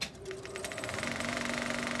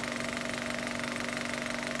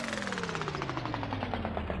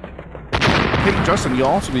Hey, Justin, you'll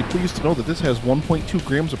also be pleased to know that this has 1.2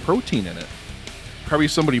 grams of protein in it. Probably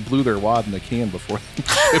somebody blew their wad in the can before they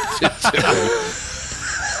shipped it to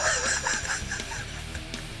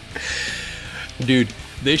me. Dude,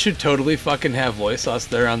 they should totally fucking have Loy sauce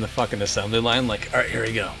there on the fucking assembly line. Like, all right, here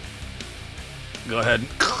we go. Go ahead.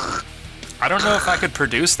 I don't know if I could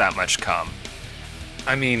produce that much cum.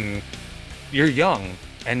 I mean, you're young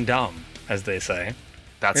and dumb, as they say.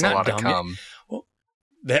 That's You're a not lot of dumb. cum. Well,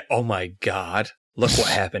 oh my God. Look what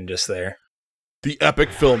happened just there. The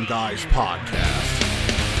Epic Film Guys podcast.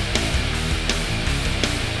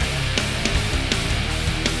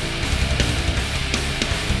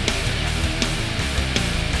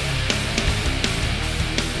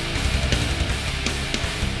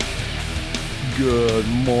 Good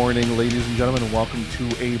morning, ladies and gentlemen, and welcome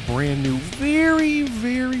to a brand new, very,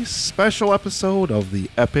 very special episode of the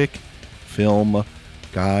Epic Film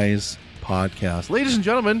Guys podcast. Ladies and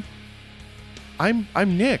gentlemen, I'm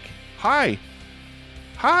Nick. Hi.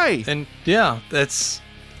 And yeah, it's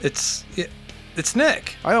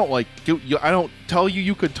Nick. I don't I don't tell you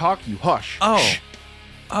you could talk. You hush. Oh. Shh.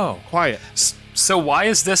 Oh. Quiet. So why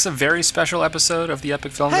is this a very special episode of the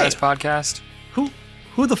Epic Film Guys podcast?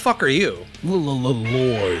 Who the fuck are you? You know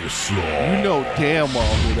damn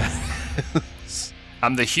well who that is.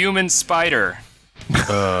 I'm the human spider.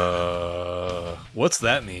 What's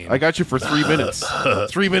that mean? I got you for 3 minutes.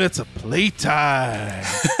 3 minutes of playtime.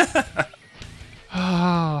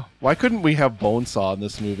 Why couldn't we have Bonesaw in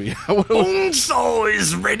this movie? Bonesaw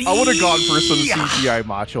is ready. I would have gone for some CGI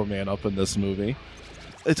Macho Man up in this movie.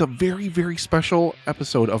 It's a very, very special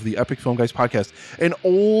episode of the Epic Film Guys podcast. An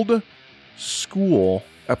old school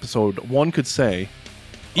episode, one could say.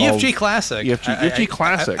 EFG Classic. EFG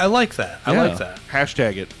Classic. I like that. I like that.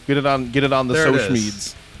 Hashtag it. Get it on the There it social is.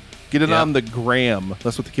 medias. Get it on the gram.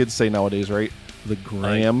 That's what the kids say nowadays, right? The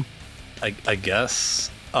gram. I guess.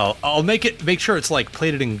 I'll make sure it's like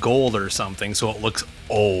plated in gold or something so it looks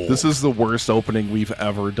old. This is the worst opening we've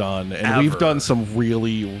ever done, and we've done some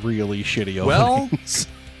really, really shitty openings.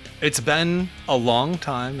 Well, it's been a long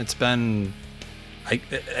time. It's been I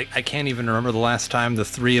can't even remember the last time the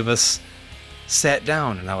three of us sat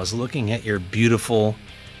down and I was looking at your beautiful,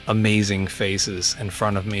 amazing faces in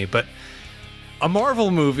front of me. But a Marvel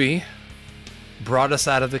movie brought us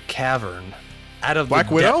out of the cavern, out of Black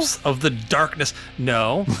the Widow? depths of the darkness.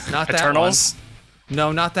 No, not that Eternals? one.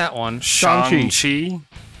 No, not that one. Shang-Chi?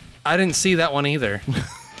 I didn't see that one either.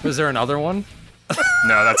 Was there another one?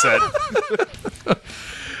 No, that's it. I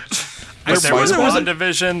There was swear there was a-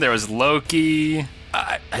 WandaVision, there was Loki,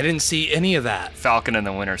 I didn't see any of that. Falcon and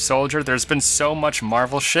the Winter Soldier. There's been so much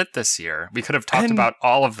Marvel shit this year. We could have talked And- about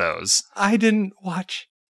all of those. I didn't watch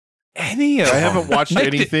any of I them. haven't watched Nick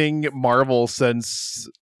did- anything Marvel since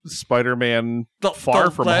Spider-Man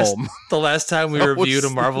Far From Home. The last time we That reviewed a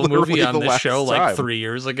was Marvel literally movie on the this last show like time. 3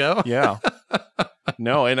 years ago. Yeah.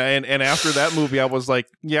 No, and after that movie, I was like,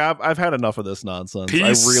 yeah, I've had enough of this nonsense.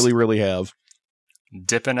 Peace. I really, really have.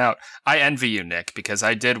 Dipping out. I envy you, Nick, because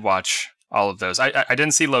I did watch all of those. I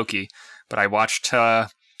didn't see Loki, but I watched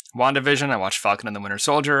WandaVision, I watched Falcon and the Winter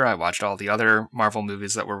Soldier, I watched all the other Marvel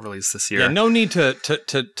movies that were released this year. Yeah, no need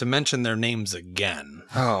to mention their names again.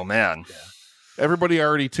 Oh, man. Everybody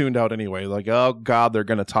already tuned out anyway. Like, oh, God, they're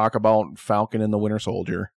going to talk about Falcon and the Winter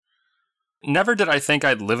Soldier. Never did I think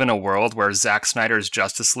I'd live in a world where Zack Snyder's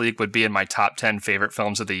Justice League would be in my top 10 favorite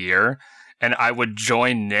films of the year, and I would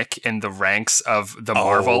join Nick in the ranks of the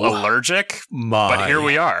Marvel allergic, but here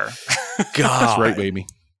we are. God. That's right, baby.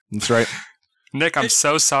 That's right. Nick, I'm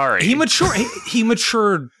so sorry. He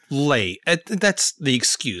matured late. That's the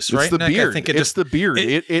excuse, right? It's the Nick? beard. I think It's the beard.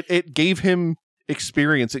 It gave him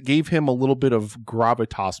experience. It gave him a little bit of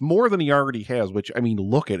gravitas, more than he already has, which, I mean,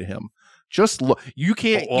 look at him. Just look. You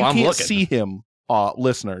can't see him,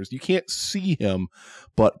 listeners. You can't see him,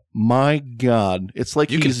 but my God, it's like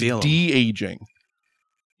he's de-aging.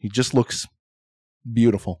 He just looks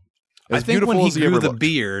beautiful. I think when he grew the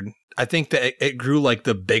beard, I think that it grew like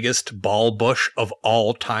the biggest ball bush of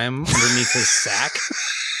all time underneath his sack.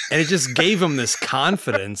 And it just gave him this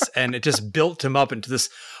confidence, and it just built him up into this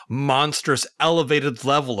monstrous elevated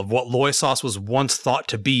level of what Loy Sauce was once thought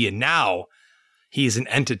to be. And now he's an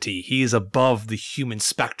entity. He is above the human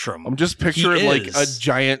spectrum. I'm just picturing like a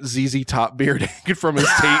giant ZZ Top beard hanging from his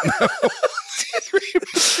taint.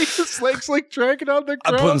 His legs like dragging on the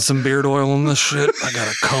ground. I'm putting some beard oil in this shit. I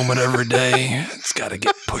gotta comb it every day. It's gotta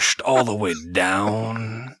get pushed all the way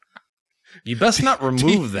down. You best not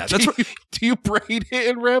remove that. Do you braid it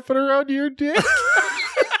and wrap it around your dick?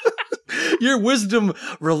 Your wisdom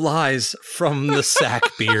relies from the sack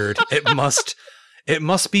beard. It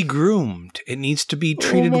must be groomed. It needs to be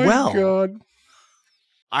treated well. God.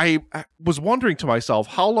 I was wondering to myself,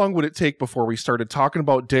 how long would it take before we started talking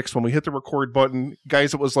about dicks when we hit the record button?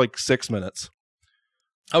 Guys, it was like 6 minutes.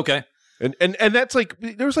 Okay. And that's like,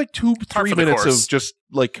 there's like 2-3 minutes of just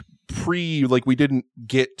like we didn't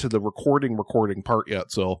get to the recording part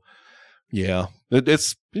yet. So yeah,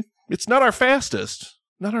 it's not our fastest.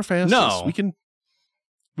 Not our fastest. No.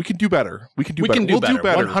 We can do better. We'll do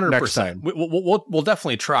better 100%. Next time. We'll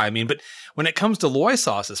definitely try. I mean, but when it comes to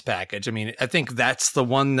Loysauce's package, I mean, I think that's the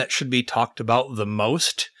one that should be talked about the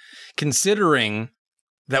most, considering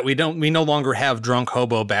that we no longer have drunk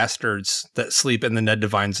hobo bastards that sleep in the Ned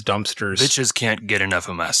Devine's dumpsters. Bitches can't get enough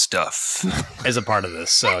of my stuff as a part of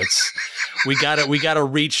this. So it's we gotta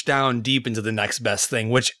reach down deep into the next best thing,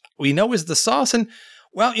 which we know is the sauce. And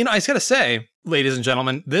well, I just gotta say, ladies and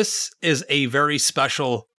gentlemen, this is a very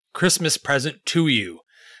special Christmas present to you.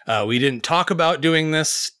 We didn't talk about doing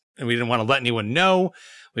this, and we didn't want to let anyone know.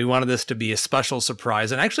 We wanted this to be a special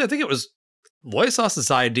surprise. And actually, I think it was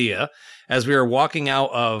Loysauce's idea as we were walking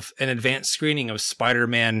out of an advanced screening of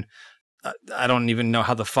Spider-Man. I don't even know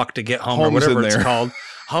how the fuck to get home or whatever it's called.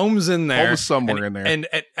 Home's in there. Home's somewhere in there. And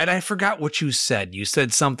I forgot what you said. You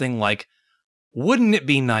said something like, wouldn't it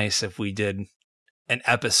be nice if we did an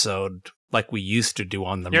episode like we used to do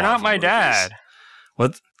on the You're Marvel not my movies? dad.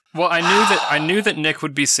 What? Well, I knew that Nick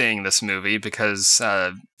would be seeing this movie because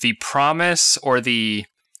the promise or the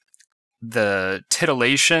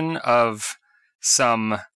titillation of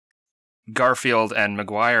some Garfield and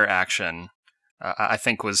Maguire action, I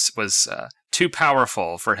think was too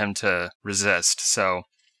powerful for him to resist. So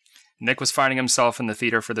Nick was finding himself in the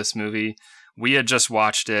theater for this movie. We had just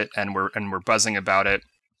watched it and we're buzzing about it.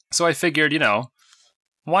 So I figured,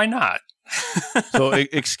 why not? So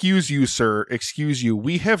excuse you, sir. Excuse you.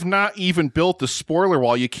 We have not even built the spoiler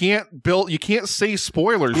wall. You can't say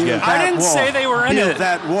spoilers yet. I didn't say they were in it. Build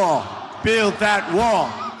that wall. Build that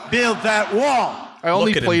wall. Build that wall. I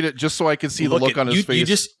only played it just so I could see the look on his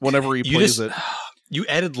face whenever he plays it. You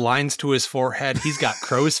added lines to his forehead. He's got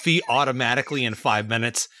crow's feet automatically in 5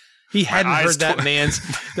 minutes. He hadn't heard that man's...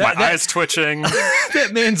 My eyes twitching.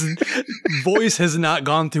 That man's voice has not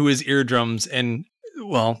gone through his eardrums in,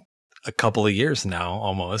 well, a couple of years now,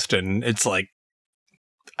 almost. And it's like,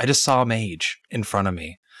 I just saw him age in front of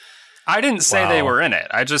me. I didn't say they were in it.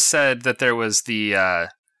 I just said that there was the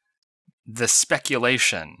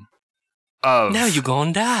speculation of... Now you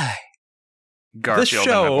gonna die. Garfield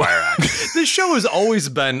and Maguire action. This show has always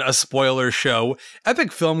been a spoiler show.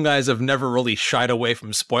 Epic Film Guys have never really shied away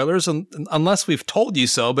from spoilers unless we've told you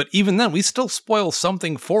so, but even then, we still spoil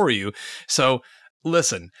something for you. So,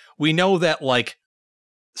 listen, we know that, like,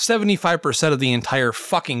 75% of the entire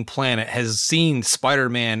fucking planet has seen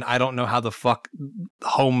Spider-Man. I don't know how the fuck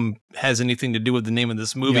Home has anything to do with the name of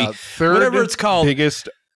this movie. Yeah, whatever it's called. Biggest,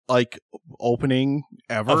 like, opening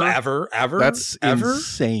ever. That's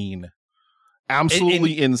insane.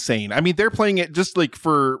 Absolutely insane. I mean, they're playing it just like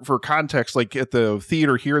for context, like at the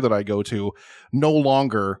theater here that I go to, no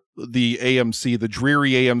longer the AMC, the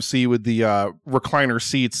dreary AMC with the recliner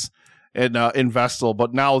seats in Vestal,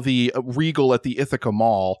 but now the Regal at the Ithaca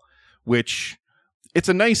Mall, which it's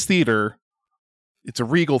a nice theater. It's a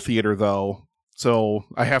Regal theater though. So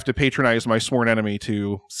I have to patronize my sworn enemy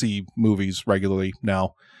to see movies regularly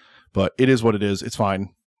now, but it is what it is. It's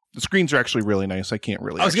fine. The screens are actually really nice. I can't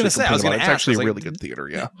really. I was going to say, it's actually a really good theater.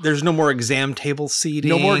 Yeah. There's no more exam table seating.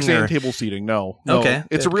 No more exam table seating. No. Okay.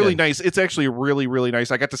 It's nice. It's actually really, really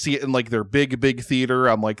nice. I got to see it in like their big theater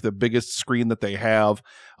on like the biggest screen that they have,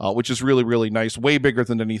 which is really, really nice. Way bigger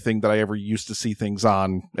than anything that I ever used to see things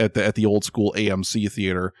on at the old school AMC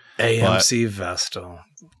theater. AMC Vestal.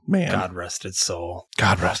 Man. God rest its soul.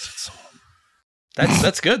 God rest its soul.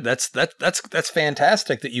 That's good. That's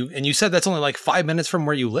fantastic that you said that's only like 5 minutes from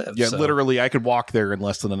where you live. Yeah, so. Literally, I could walk there in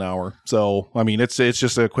less than an hour. So, I mean, it's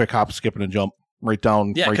just a quick hop, skip, and a jump right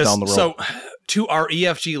down the road. So, to our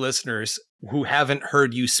EFG listeners who haven't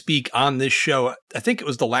heard you speak on this show, I think it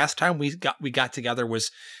was the last time we got together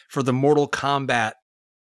was for the Mortal Kombat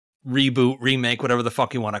reboot, remake, whatever the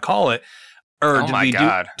fuck you want to call it. Or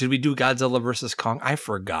did we do Godzilla versus Kong? I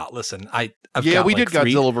forgot. Listen, we did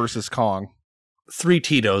Godzilla versus Kong. 3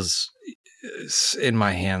 Tito's in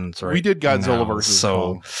my hands right. We did Godzilla versus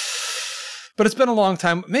Kong. But it's been a long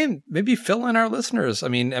time. Maybe fill in our listeners. I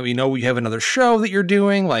mean, we know we have another show that you're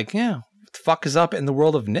doing. Like, yeah, what the fuck is up in the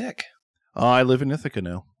world of Nick? I live in Ithaca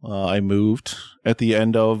now. I moved at the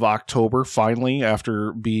end of October, finally,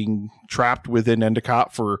 after being trapped within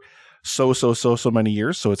Endicott for so many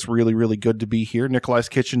years. So it's really, really good to be here. Nikolai's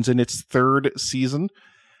Kitchen's in its 3rd season.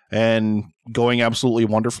 And going absolutely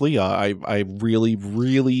wonderfully. I really,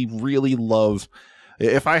 really, really love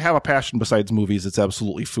If I have a passion besides movies, it's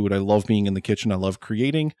absolutely food. I love being in the kitchen. I love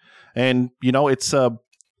creating. And, it's I'm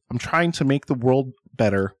trying to make the world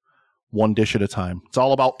better one dish at a time. It's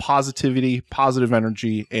all about positivity, positive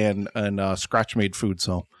energy, and scratch-made food.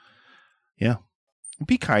 So, yeah.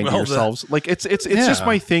 Be kind to yourselves. It's just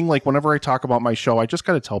my thing. Like, whenever I talk about my show, I just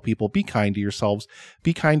got to tell people, be kind to yourselves.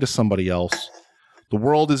 Be kind to somebody else. The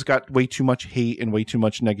world has got way too much hate and way too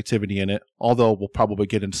much negativity in it. Although we'll probably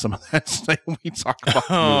get into some of that when we talk about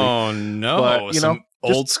the movie. Oh, no. But,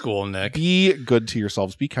 old school, Nick. Be good to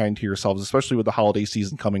yourselves. Be kind to yourselves, especially with the holiday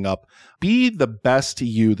season coming up. Be the best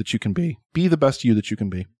you that you can be. Be the best you that you can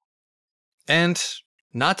be. And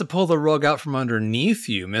not to pull the rug out from underneath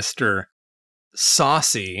you, Mr.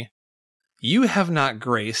 Saucy, you have not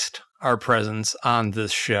graced our presence on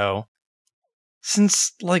this show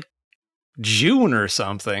since, June or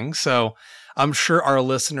something. So I'm sure our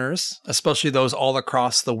listeners, especially those all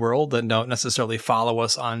across the world that don't necessarily follow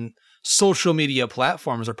us on social media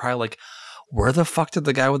platforms, are probably like, where the fuck did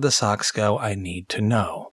the guy with the socks go? I need to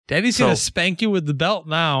know. Daddy's going to spank you with the belt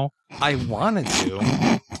now. I wanted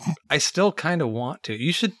to. I still kind of want to.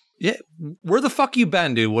 You should. Yeah. Where the fuck you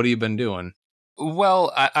been, dude? What have you been doing?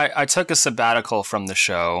 Well, I took a sabbatical from the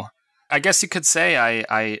show. I guess you could say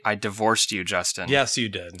I divorced you, Justin. Yes, you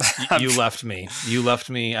did. You left me. You left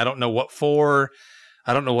me. I don't know what for.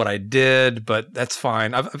 I don't know what I did, but that's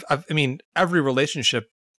fine. I mean, every relationship,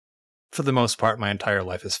 for the most part, my entire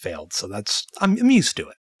life has failed. So I'm used to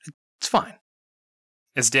it. It's fine.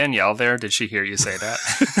 Is Danielle there? Did she hear you say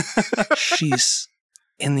that? She's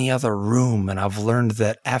in the other room, and I've learned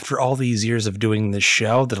that after all these years of doing this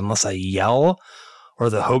show, that unless I yell or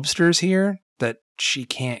the Hopesters here, that she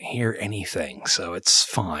can't hear anything, so it's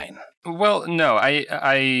fine. Well, no,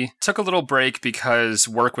 I took a little break because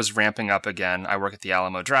work was ramping up again. I work at the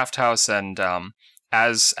Alamo Drafthouse, and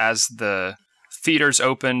as the theaters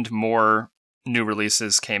opened, more new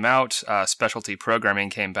releases came out, specialty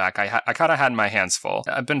programming came back. I kind of had my hands full.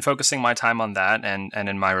 I've been focusing my time on that and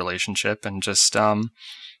in my relationship, and just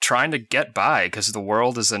trying to get by, because the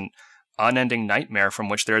world is an unending nightmare from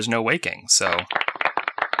which there is no waking. So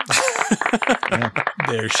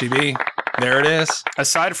there she be. There it is.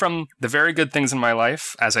 Aside from the very good things in my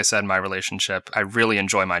life, as I said, my relationship, I really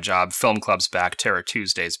enjoy my job. Film Club's back, Terror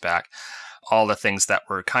Tuesday's back, all the things that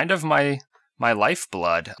were kind of my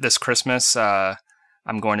lifeblood. This Christmas, I'm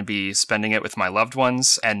going to be spending it with my loved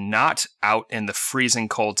ones and not out in the freezing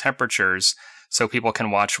cold temperatures, so people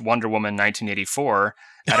can watch Wonder Woman 1984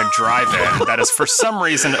 at a drive-in that is for some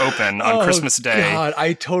reason open on Christmas Day. God,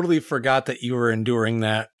 I totally forgot that you were enduring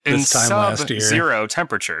that this time last year. In sub-zero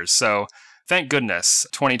temperatures. So thank goodness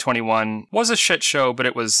 2021 was a shit show, but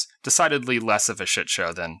it was decidedly less of a shit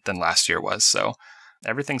show than last year was. So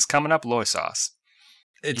everything's coming up Loy sauce.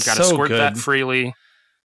 It's you got to squirt that freely.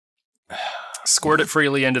 Squirt it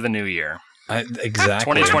freely into the new year.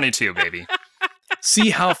 Exactly. 2022, baby.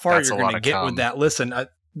 See how far you're going to get with that. Listen,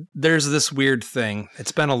 there's this weird thing.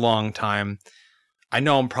 It's been a long time. I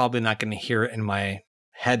know I'm probably not going to hear it in my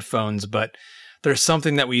headphones, but there's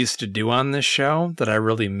something that we used to do on this show that I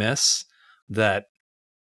really miss, that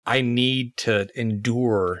I need to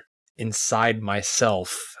endure inside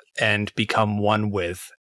myself and become one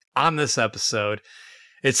with on this episode.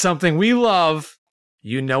 It's something we love.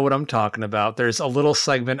 You know what I'm talking about. There's a little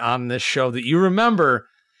segment on this show that you remember.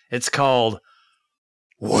 It's called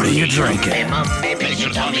What Are You Drinking?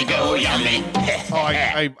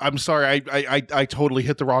 Oh, I'm sorry. I totally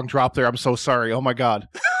hit the wrong drop there. I'm so sorry. Oh my God.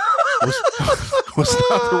 Was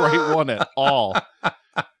not the right one at all.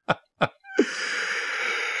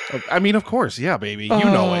 I mean, of course. Yeah, baby. You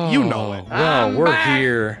know it. You know it. Well, we're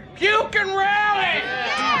here. Puke and rally!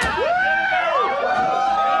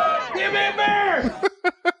 Give me a beer!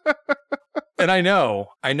 And I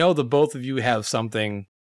know the both of you have something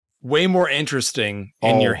way more interesting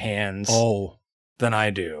in your hands than I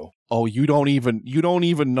do. Oh, you don't even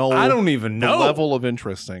know. I don't even know the level of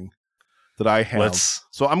interesting that I have.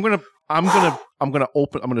 So I'm gonna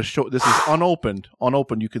open. I'm gonna show. This is unopened.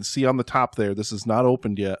 You can see on the top there. This is not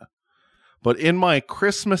opened yet. But in my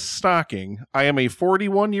Christmas stocking, I am a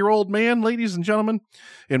 41-year-old man, ladies and gentlemen.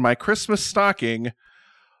 In my Christmas stocking,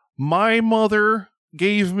 my mother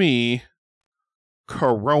gave me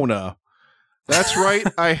Corona. That's right.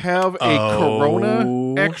 I have a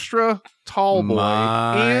Corona Extra Tall Boy.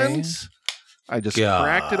 And I just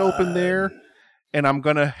cracked it open there. And I'm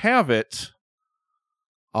going to have it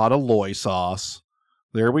out of Loy sauce.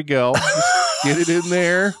 There we go. Just get it in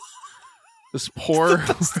there. Just pour. That's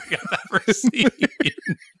the best thing I've ever seen.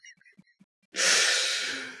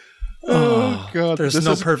 Oh, God. There's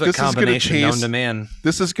no perfect combination known to man.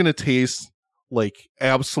 This is going to taste like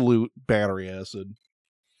absolute battery acid.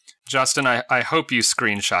 Justin, I hope you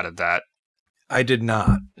screenshotted that. I did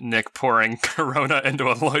not. Nick pouring Corona into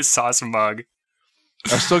a Lois sauce mug.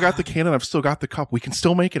 I've still got the can and I've still got the cup. We can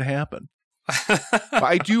still make it happen.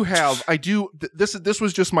 This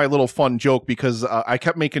was just my little fun joke because I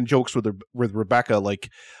kept making jokes with Rebecca, like,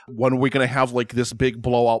 when are we going to have like this big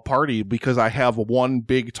blowout party? Because I have one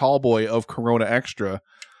big tall boy of Corona Extra,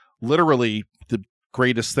 literally the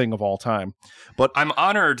greatest thing of all time. But I'm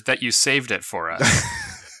honored that you saved it for us.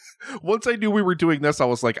 Once I knew we were doing this, I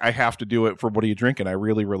was like, I have to do it for What Are You Drinking? I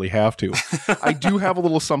really, really have to. I do have a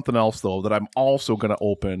little something else, though, that I'm also going to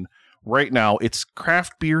open right now. It's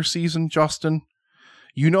craft beer season, Justin.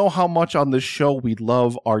 You know how much on this show we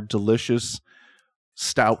love our delicious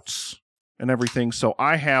stouts and everything. So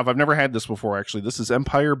I've never had this before, actually. This is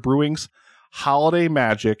Empire Brewing's Holiday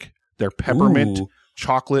Magic, their peppermint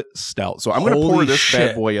chocolate stout. So I'm going to pour this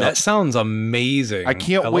bad boy up. That sounds amazing. I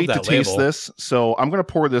can't wait to taste this. So I'm going to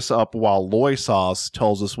pour this up while Loy Sauce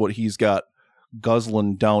tells us what he's got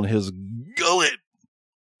guzzling down his gullet.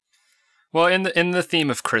 Well, in the theme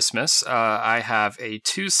of Christmas, I have a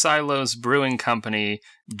Two Silos Brewing Company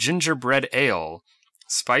gingerbread ale,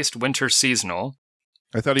 spiced winter seasonal.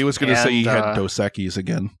 I thought he was going to say he had Dos Equis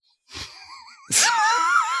again.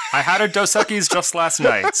 I had a Dos Equis just last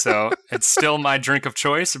night, so it's still my drink of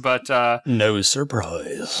choice, but no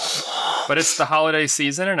surprise. But it's the holiday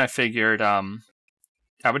season, and I figured I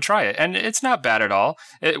would try it. And it's not bad at all.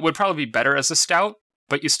 It would probably be better as a stout,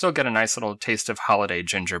 but you still get a nice little taste of holiday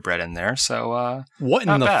gingerbread in there, so what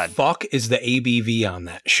in the fuck is the ABV on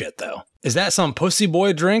that shit, though? Is that some pussy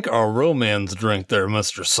boy drink or a real man's drink there,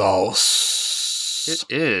 Mr. Sauce? It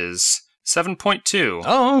is 7.2.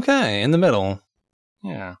 Oh, okay, in the middle.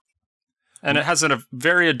 Yeah. And it has a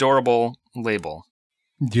very adorable label.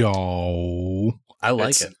 Yo. I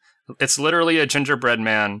like it. It's literally a gingerbread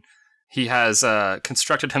man. He has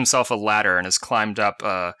constructed himself a ladder and has climbed up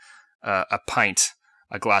a pint,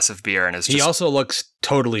 a glass of beer, and is just... He also looks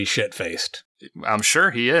totally shit-faced. I'm sure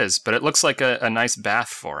he is, but it looks like a nice bath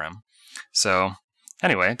for him. So...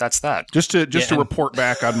 Anyway, that's that. Just to report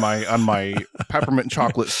back on my peppermint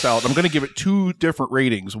chocolate stout, I'm going to give it 2 different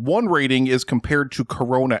ratings. One rating is compared to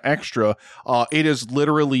Corona Extra. It is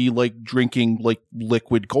literally like drinking like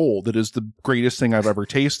liquid gold. It is the greatest thing I've ever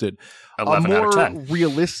tasted. 11 out of 10. A more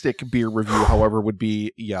realistic beer review, however, would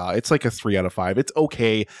be, it's like a 3 out of 5. It's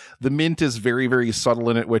okay. The mint is very, very subtle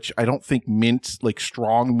in it, which I don't think mint, like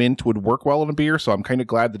strong mint, would work well in a beer. So I'm kind of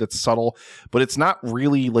glad that it's subtle, but it's not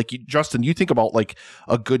really like, Justin, you think about like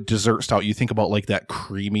a good dessert stout, you think about like that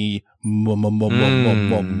creamy mouth.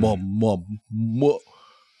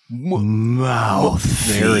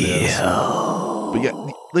 There it is. But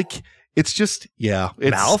yeah, like it's just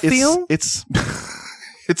mouthfeel.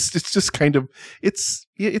 It's just kind of it's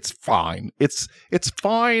fine. It's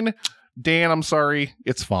fine. Dan, I'm sorry.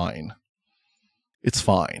 It's fine. It's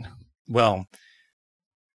fine. Well,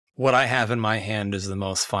 what I have in my hand is the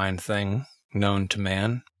most fine thing known to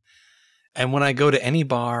man. And when I go to any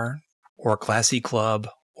bar or classy club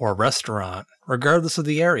or restaurant, regardless of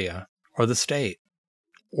the area or the state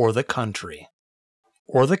or the country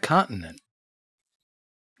or the continent,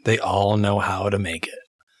 they all know how to make it.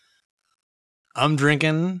 I'm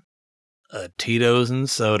drinking a Tito's and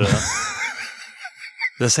soda.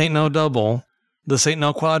 This ain't no double. This ain't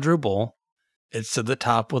no quadruple. It's to the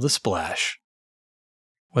top with a splash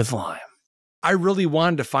with lime. I really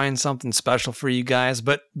wanted to find something special for you guys,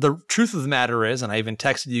 but the truth of the matter is, and I even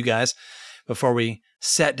texted you guys before we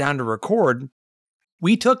sat down to record,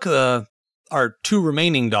 we took our 2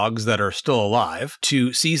 remaining dogs that are still alive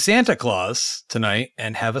to see Santa Claus tonight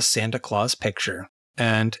and have a Santa Claus picture.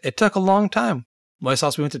 And it took a long time. We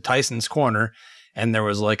went to Tyson's Corner, and there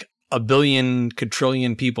was like a billion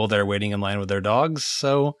quadrillion people there waiting in line with their dogs,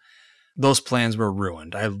 so those plans were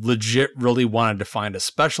ruined. I legit really wanted to find a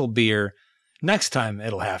special beer. Next time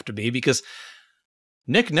it'll have to be, because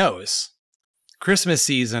Nick knows Christmas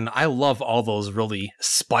season, I love all those really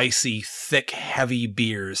spicy, thick, heavy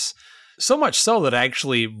beers. So much so that I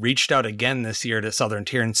actually reached out again this year to Southern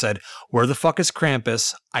Tier and said, where the fuck is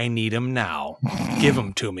Krampus? I need him now. Give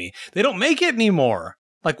him to me. They don't make it anymore.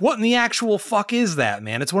 Like, what in the actual fuck is that,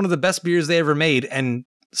 man? It's one of the best beers they ever made, and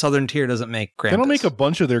Southern Tier doesn't make Krampus. They don't make a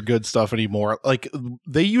bunch of their good stuff anymore. Like,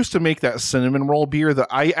 they used to make that cinnamon roll beer that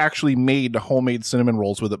I actually made homemade cinnamon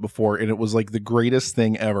rolls with it before, and it was like the greatest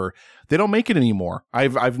thing ever. They don't make it anymore.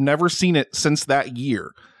 I've never seen it since that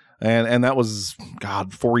year. And that was,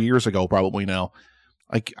 4 years ago probably now.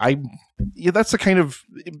 Like, that's the kind of,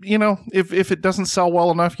 if it doesn't sell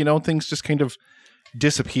well enough, things just kind of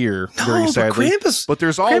disappear very sadly. But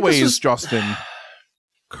there's always, Justin,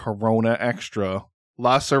 Corona Extra.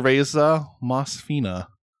 La Cerveza Más Fina.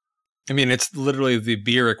 I mean, it's literally the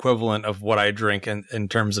beer equivalent of what I drink in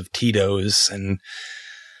terms of Tito's,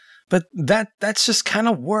 but that's just kind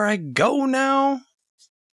of where I go now,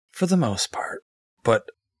 for the most part. But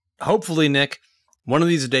hopefully, Nick, one of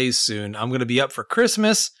these days soon, I'm going to be up for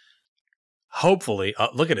Christmas. Hopefully,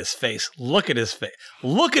 look at his face. Look at his face.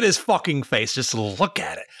 Look at his fucking face. Just look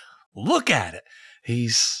at it. Look at it.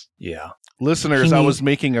 Listeners, I was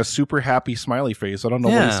making a super happy smiley face. I don't know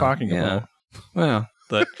what he's talking about. Well,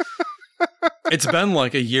 but it's been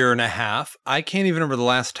like a year and a half. I can't even remember the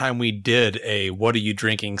last time we did a "What Are You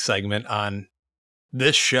Drinking" segment on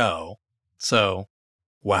this show. So,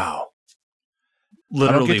 wow.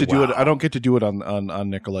 Literally, I don't get to do it on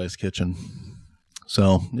Nikolai's Kitchen.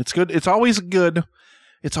 So it's good. It's always good.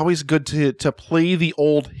 It's always good to play the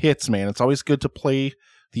old hits, man. It's always good to play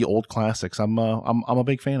the old classics. I'm a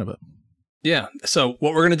big fan of it. Yeah. So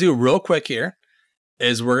what we're gonna do real quick here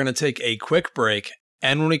is we're gonna take a quick break,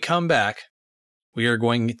 and when we come back, we are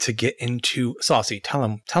going to get into Saucy. Tell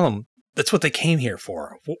them that's what they came here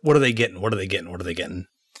for. What are they getting? What are they getting? What are they getting?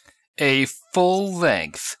 A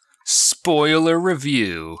full-length spoiler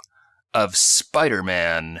review of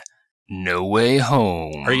Spider-Man No Way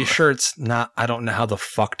Home. Are you sure it's not I don't know how the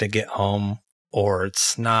fuck to get home, or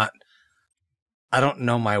it's not I don't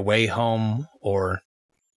know my way home, or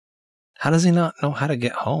how does he not know how to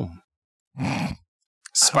get home?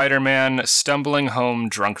 Spider-Man stumbling home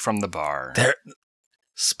drunk from the bar.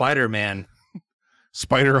 Spider-Man.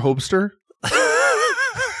 Spider Hopester?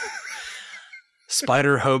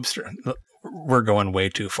 Spider Hopester. We're going way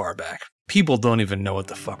too far back. People don't even know what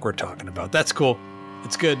the fuck we're talking about. That's cool.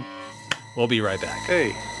 It's good. We'll be right back.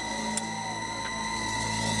 Hey.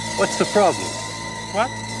 What's the problem?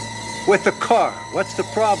 What? With the car. What's the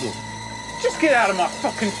problem? Just get out of my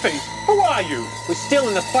fucking face. Who are you? We're still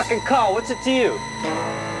in the fucking car. What's it to you?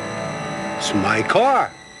 It's my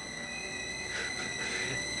car.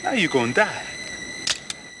 Now you gonna die.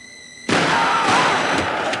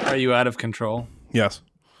 Are you out of control? Yes.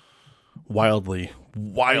 Wildly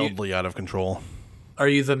out of control. Are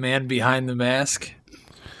you the man behind the mask?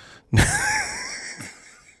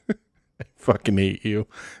 Fucking hate you.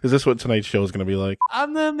 Is this what tonight's show is going to be like?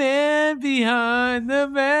 I'm the man behind the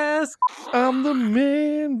mask. I'm the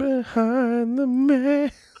man behind the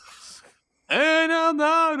mask. And I'm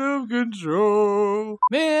out of control.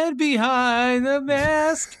 Man behind the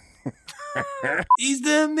mask. He's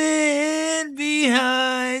the man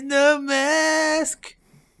behind the mask.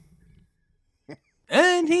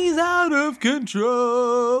 And he's out of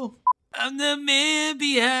control. I'm the man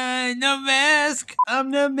behind the mask.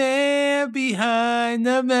 I'm the man behind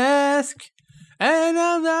the mask. And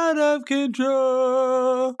I'm out of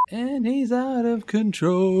control. And he's out of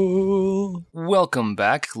control. Welcome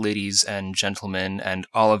back, ladies and gentlemen, and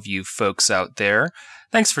all of you folks out there.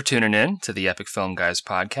 Thanks for tuning in to the Epic Film Guys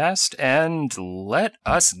podcast, and let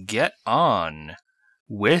us get on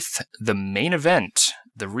with the main event.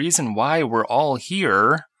 The reason why we're all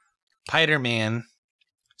here. Spider-Man.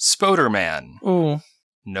 Spoderman. Ooh.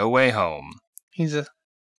 No Way Home. He's a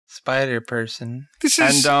spider person. This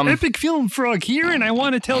is Epic Film Frog here, and I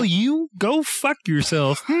want to tell you, go fuck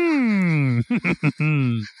yourself.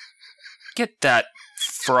 Get that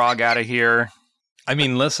frog out of here. I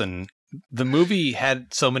mean, listen, the movie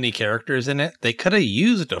had so many characters in it, they could have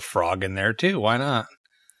used a frog in there too. Why not?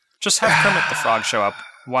 Just have Kermit the Frog show up.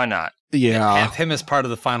 Why not? Yeah. Have him as part of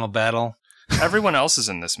the final battle. Everyone else is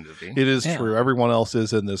in this movie. It is true. Everyone else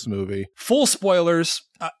is in this movie. Full spoilers.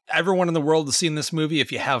 Everyone in the world has seen this movie.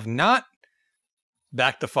 If you have not,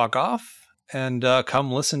 back the fuck off and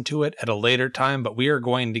come listen to it at a later time. But we are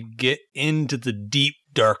going to get into the deep,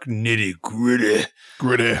 dark, nitty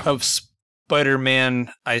gritty of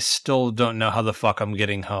Spider-Man. I still don't know how the fuck I'm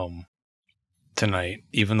getting home tonight,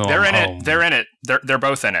 even though they're I'm in home. it. They're in it. They're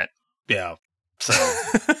both in it. Yeah. So,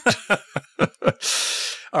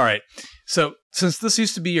 all right. So, since this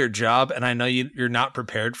used to be your job, and I know you're not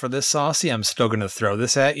prepared for this, Saucy, I'm still going to throw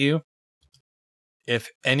this at you. If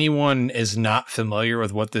anyone is not familiar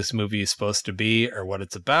with what this movie is supposed to be or what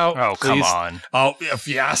it's about, oh, please, come on. Oh,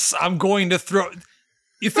 yes, I'm going to throw.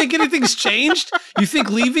 You think anything's changed? You think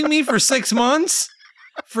leaving me for 6 months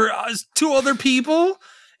for 2 other people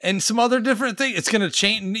and some other different thing, it's going to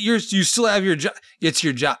change? You still have your job. It's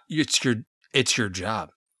your job. It's your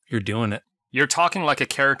job. You're doing it. You're talking like a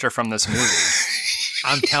character from this movie.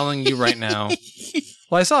 I'm telling you right now.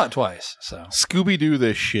 Well, I saw it twice, so. Scooby-Doo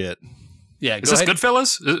this shit. Yeah, Is this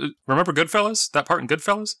Goodfellas? Remember Goodfellas? That part in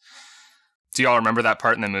Goodfellas? Do y'all remember that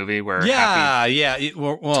part in the movie where Happy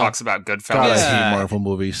talks about Goodfellas? God, I hate Marvel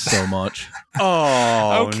movies so much.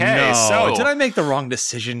 Okay, no. So did I make the wrong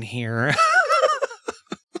decision here?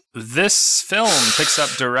 This film picks up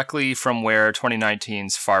directly from where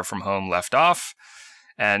 2019's Far From Home left off,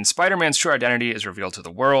 and Spider-Man's true identity is revealed to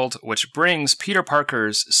the world, which brings Peter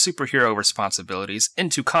Parker's superhero responsibilities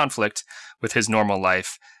into conflict with his normal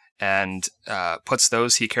life and puts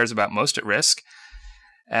those he cares about most at risk.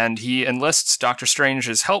 And he enlists Doctor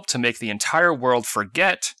Strange's help to make the entire world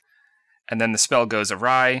forget, and then the spell goes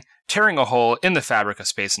awry, tearing a hole in the fabric of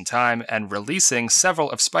space and time and releasing several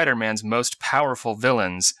of Spider-Man's most powerful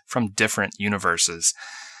villains from different universes.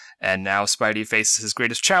 And now Spidey faces his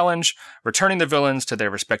greatest challenge, returning the villains to their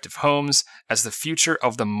respective homes as the future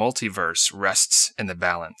of the multiverse rests in the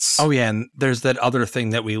balance. Oh yeah, and there's that other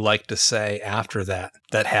thing that we like to say after that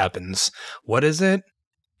happens. What is it?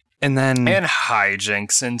 And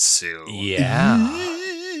hijinks ensue. Yeah.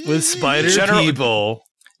 With spider people.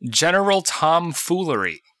 General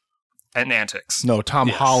tomfoolery and antics. No, Tom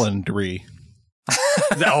Hollandry.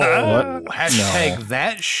 Hashtag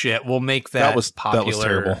that shit will make that popular. That was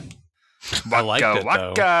terrible. I liked it,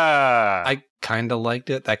 though. I kind of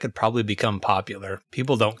liked it. That could probably become popular.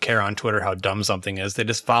 People don't care on Twitter how dumb something is. They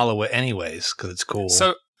just follow it anyways because it's cool.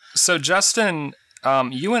 So Justin,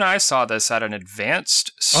 you and I saw this at an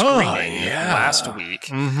advanced screening last week.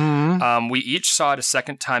 Mm-hmm. We each saw it a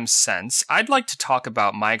second time since. I'd like to talk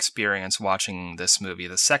about my experience watching this movie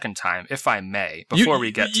the second time, if I may, before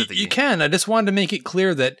we get to the... You can. I just wanted to make it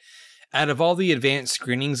clear that out of all the advanced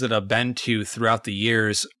screenings that I've been to throughout the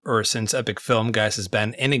years, or since Epic Film Guys has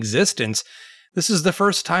been in existence, this is the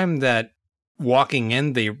first time that walking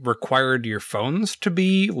in, they required your phones to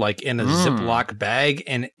be like in a Ziploc bag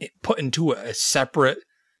and put into a separate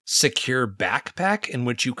secure backpack in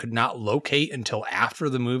which you could not locate until after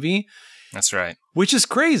the movie. That's right. Which is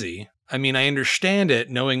crazy. I mean, I understand it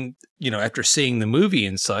knowing, after seeing the movie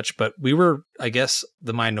and such, but we were, I guess,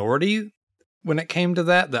 the minority when it came to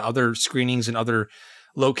that. The other screenings and other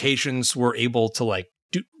locations were able to like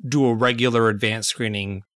do a regular advanced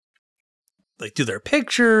screening, like do their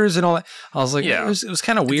pictures and all that. I was like, it was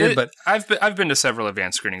kind of weird, but I've been to several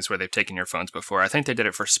advanced screenings where they've taken your phones before. I think they did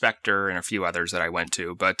it for Spectre and a few others that I went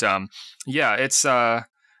to. But it's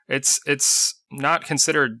not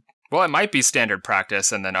considered. Well, it might be standard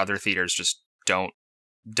practice, and then other theaters just don't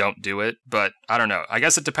do it. But I don't know. I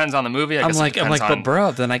guess it depends on the movie. But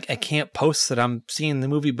bro, then I can't post that I'm seeing the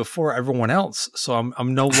movie before everyone else. So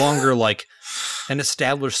I'm no longer like an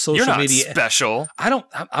established social media. You're not special.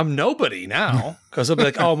 I'm nobody now because they'll be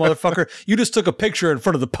like, oh motherfucker, you just took a picture in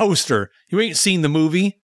front of the poster. You ain't seen the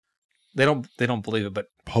movie. They don't believe it, but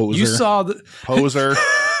poser. You saw the poser.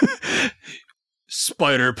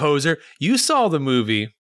 Spider poser. You saw the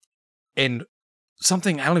movie and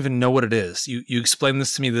something, I don't even know what it is. You explained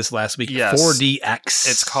this to me this last week. Yes. 4DX.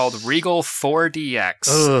 It's called Regal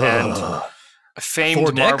 4DX. And famed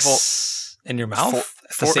 4 Marvel... in your mouth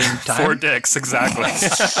at the same time? 4 dicks, exactly.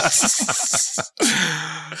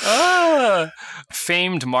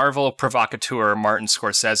 Famed Marvel provocateur Martin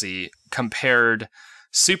Scorsese compared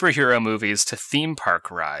superhero movies to theme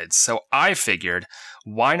park rides. So I figured,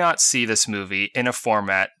 why not see this movie in a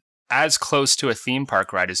format as close to a theme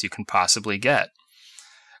park ride as you can possibly get?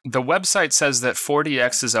 The website says that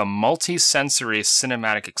 4DX is a multi-sensory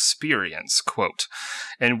cinematic experience, quote,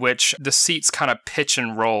 in which the seats kind of pitch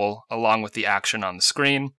and roll along with the action on the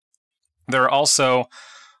screen. There are also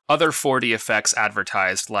other 4D effects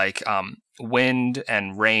advertised, like wind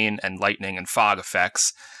and rain and lightning and fog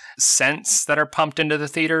effects, scents that are pumped into the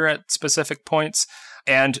theater at specific points,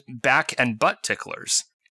 and back and butt ticklers.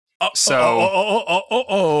 Yeah,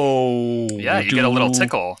 you get a little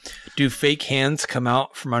tickle. Do fake hands come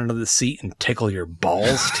out from under the seat and tickle your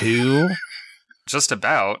balls too? Just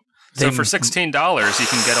about. So for $16, you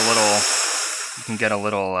can get a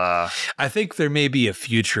little. I think there may be a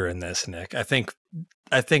future in this, Nick. I think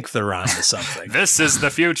they're on to something. This is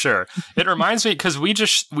the future. It reminds me because we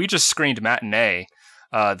just screened Matinee,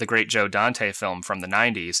 the great Joe Dante film from the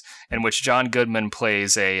 90s, in which John Goodman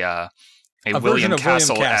plays a William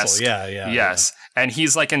Castle-esque. Yes. And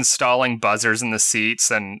he's like installing buzzers in the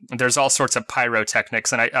seats, and there's all sorts of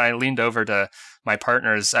pyrotechnics. And I leaned over to my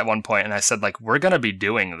partners at one point and I said, like, we're going to be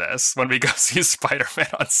doing this when we go see Spider-Man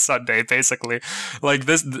on Sunday, basically. Like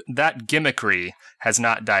that gimmickry has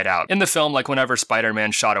not died out. In the film, like whenever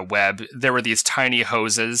Spider-Man shot a web, there were these tiny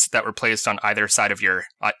hoses that were placed on either side of your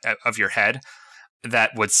head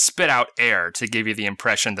that would spit out air to give you the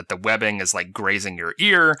impression that the webbing is like grazing your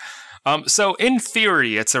ear. So in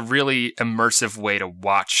theory, it's a really immersive way to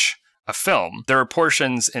watch a film. There are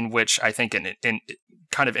portions in which I think in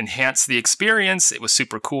kind of enhanced the experience. It was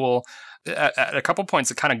super cool. At a couple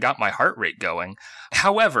points, it kind of got my heart rate going.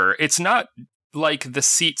 However, it's not like the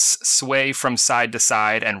seats sway from side to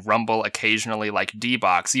side and rumble occasionally like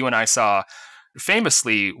D-Box. You and I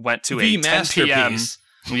famously went to a 10 p.m.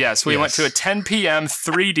 Yes, we went to a 10 p.m.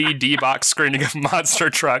 3D D-Box screening of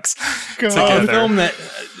Monster Trucks together. A film that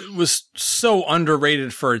was so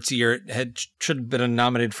underrated for its year. It should have been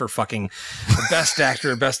nominated for fucking Best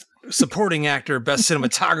Actor, Best Supporting Actor, Best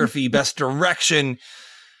Cinematography, Best Direction.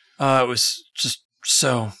 It was just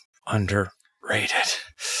so underrated.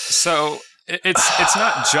 So it's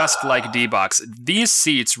not just like D-Box. These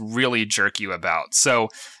seats really jerk you about. So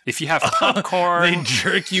if you have popcorn... They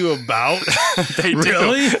jerk you about? They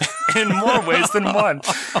really? do. In more ways than one.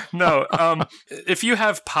 No. If you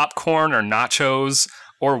have popcorn or nachos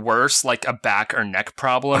or worse, like a back or neck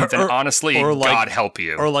problem, then honestly, God help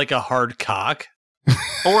you. Or like a hard cock.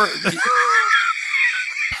 Or...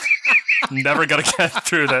 Never gonna get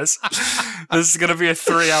through this. This is gonna be a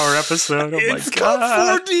 3-hour episode. Oh my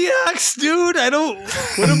God. 4DX, dude.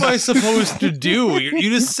 What am I supposed to do? You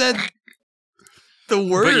just said the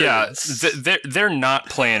words. But yeah, they're not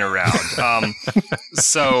playing around.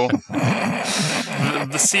 So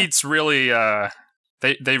the seats really,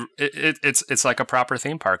 it's like a proper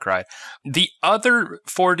theme park ride. The other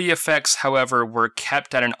 4D effects, however, were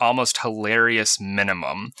kept at an almost hilarious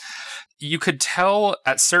minimum. You could tell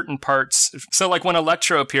at certain parts, so like when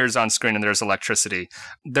Electro appears on screen and there's electricity,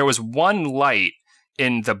 there was one light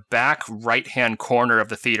in the back right-hand corner of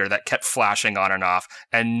the theater that kept flashing on and off,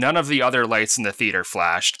 and none of the other lights in the theater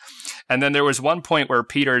flashed. And then there was one point where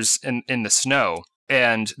Peter's in the snow,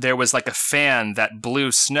 and there was like a fan that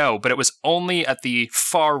blew snow, but it was only at the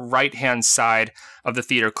far right-hand side of the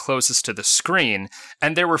theater closest to the screen,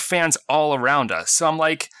 and there were fans all around us. So I'm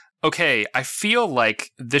like, okay, I feel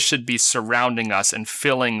like this should be surrounding us and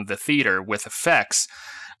filling the theater with effects,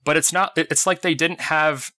 but it's not. It's like they didn't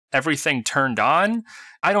have everything turned on.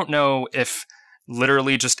 I don't know if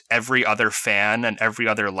literally just every other fan and every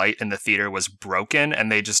other light in the theater was broken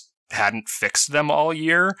and they just hadn't fixed them all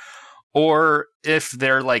year, or if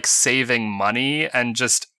they're like saving money and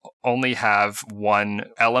just only have one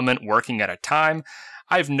element working at a time.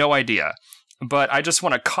 I have no idea, but I just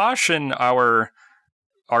want to caution our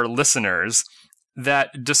listeners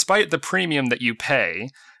that despite the premium that you pay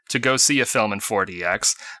to go see a film in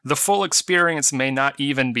 4DX, the full experience may not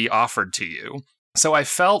even be offered to you. So I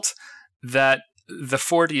felt that the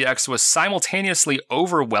 4DX was simultaneously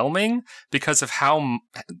overwhelming because of how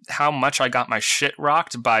much I got my shit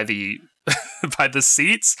rocked by the by the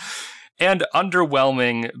seats, and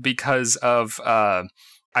underwhelming because of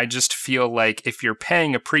I just feel like if you're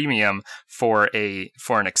paying a premium for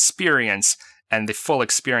an experience and the full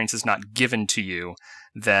experience is not given to you,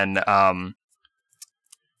 then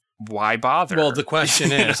why bother? Well, the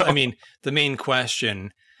question is, I mean, the main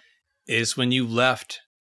question is, when you left,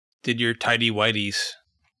 did your tighty-whities,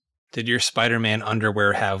 did your Spider-Man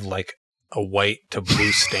underwear have like a white to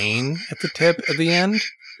blue stain at the tip at the end?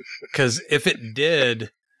 Because if it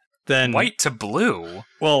did, then... White to blue?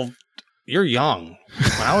 Well, you're young.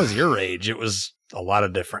 When I was your age, it was a lot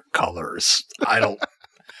of different colors. I don't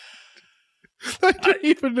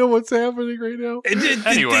even know what's happening right now.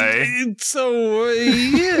 Anyway. So,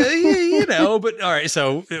 you know, but all right.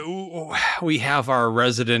 So we have our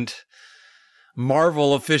resident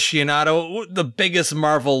Marvel aficionado, the biggest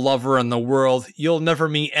Marvel lover in the world. You'll never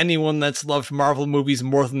meet anyone that's loved Marvel movies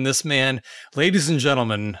more than this man. Ladies and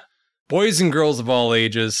gentlemen, boys and girls of all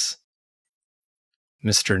ages,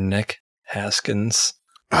 Mr. Nick Haskins.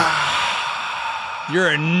 Your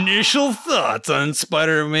initial thoughts on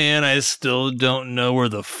Spider-Man? I still don't know where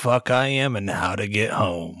the fuck I am and how to get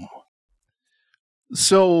home.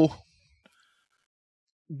 So,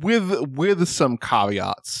 with some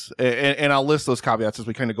caveats, and I'll list those caveats as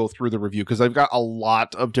we kind of go through the review, because I've got a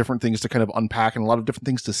lot of different things to kind of unpack and a lot of different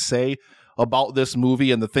things to say about this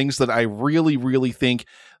movie and the things that I really, really think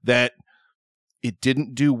that it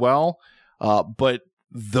didn't do well. But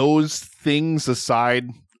those things aside,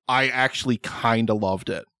 I actually kind of loved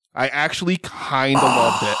it.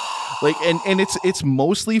 Loved it. Like, and it's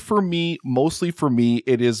mostly for me,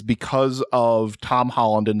 it is because of Tom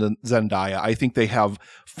Holland and Zendaya. I think they have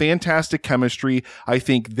fantastic chemistry. I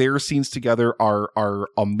think their scenes together are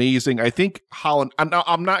amazing. I think Holland,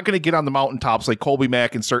 I'm not going to get on the mountaintops like Colby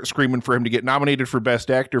Mack and start screaming for him to get nominated for Best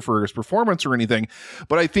Actor for his performance or anything,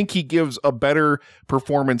 but I think he gives a better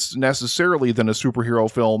performance necessarily than a superhero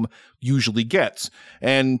film usually gets.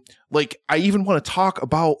 And like, I even want to talk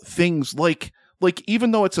about things like even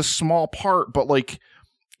though it's a small part, but like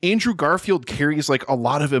Andrew Garfield carries like a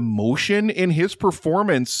lot of emotion in his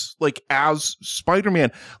performance, like as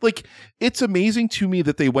Spider-Man. Like, it's amazing to me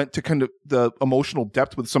that they went to kind of the emotional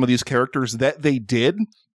depth with some of these characters that they did.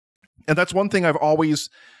 And that's one thing I've always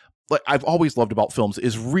loved about films,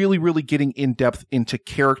 is really, really getting in depth into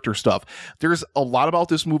character stuff. There's a lot about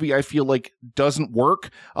this movie I feel like doesn't work.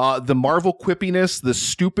 The Marvel quippiness, the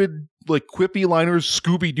stupid like quippy liners,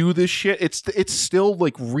 Scooby-Doo this shit. It's still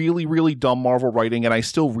like really, really dumb Marvel writing, and I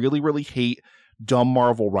still really, really hate dumb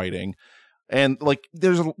Marvel writing. And like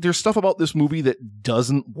there's stuff about this movie that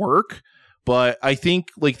doesn't work, but I think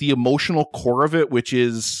like the emotional core of it, which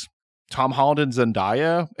is Tom Holland and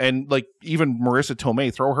Zendaya, and like even Marissa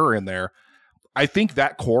Tomei, throw her in there. I think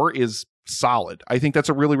that core is solid. I think that's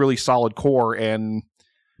a really, really solid core, and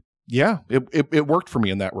yeah, it worked for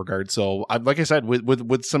me in that regard. So, like I said,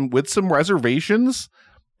 with some reservations,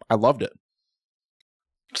 I loved it.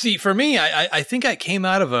 See, for me, I think I came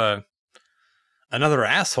out of another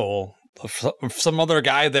asshole, some other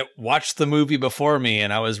guy that watched the movie before me,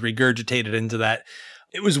 and I was regurgitated into that.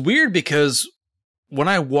 It was weird because when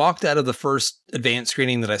I walked out of the first advanced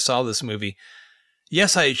screening that I saw this movie,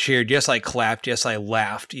 yes, I cheered, yes, I clapped, yes, I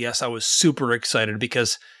laughed, yes, I was super excited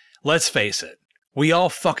because, let's face it, we all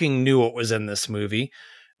fucking knew what was in this movie,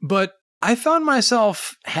 but I found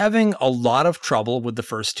myself having a lot of trouble with the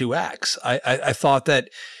first two acts. I thought that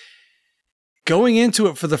going into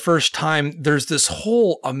it for the first time, there's this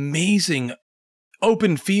whole amazing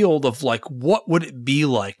open field of like, what would it be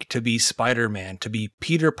like to be Spider-Man, to be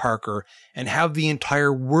Peter Parker, and have the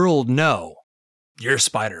entire world know you're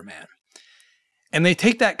Spider-Man. And they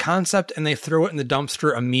take that concept and they throw it in the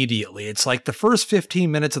dumpster immediately. It's like the first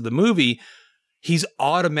 15 minutes of the movie, he's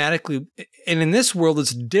automatically, and in this world,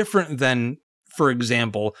 it's different than, for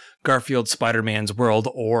example, Garfield's Spider-Man's world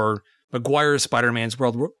or Maguire's Spider-Man's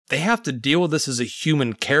world. They have to deal with this as a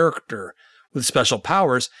human character with special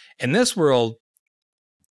powers. In this world,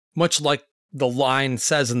 much like the line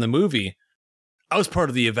says in the movie, I was part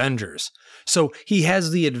of the Avengers. So he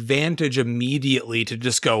has the advantage immediately to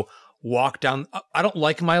just go walk down. I don't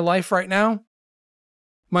like my life right now.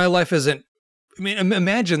 My life isn't, I mean,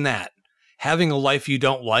 imagine that. Having a life you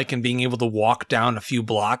don't like and being able to walk down a few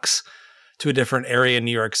blocks to a different area in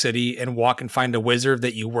New York City and walk and find a wizard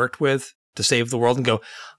that you worked with to save the world and go,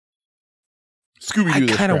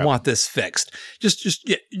 Scooby-Doo, I kind of want this fixed.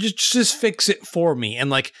 Just fix it for me. And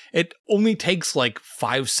like, it only takes like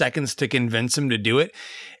 5 seconds to convince him to do it.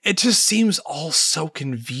 It just seems all so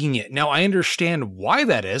convenient. Now I understand why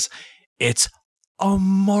that is. It's a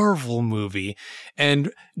Marvel movie,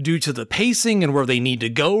 and due to the pacing and where they need to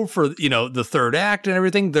go for, the third act and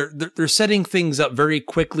everything, they're setting things up very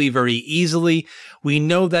quickly, very easily. We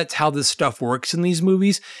know that's how this stuff works in these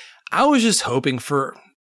movies. I was just hoping for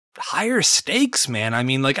higher stakes, man. I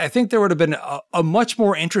mean, like, I think there would have been a much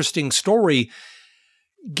more interesting story.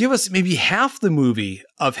 Give us maybe half the movie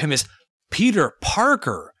of him as Peter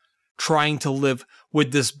Parker trying to live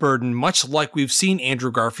with this burden, much like we've seen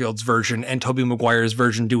Andrew Garfield's version and Tobey Maguire's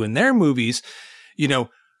version do in their movies.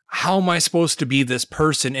 How am I supposed to be this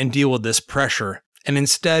person and deal with this pressure? And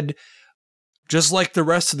instead, just like the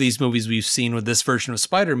rest of these movies we've seen with this version of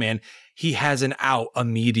Spider-Man, he has an out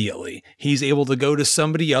immediately. He's able to go to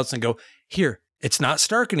somebody else and go, here, it's not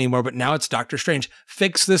Stark anymore, but now it's Doctor Strange.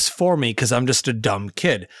 Fix this for me because I'm just a dumb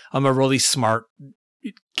kid. I'm a really smart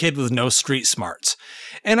kid with no street smarts.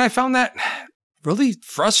 And I found that really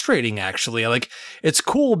frustrating, actually. Like, it's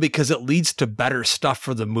cool because it leads to better stuff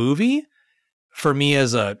for the movie, for me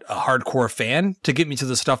as a hardcore fan, to get me to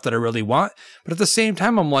the stuff that I really want. But at the same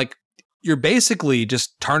time, I'm like, you're basically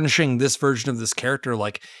just tarnishing this version of this character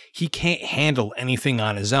like he can't handle anything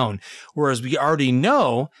on his own. Whereas we already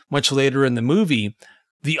know, much later in the movie,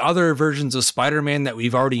 the other versions of Spider-Man that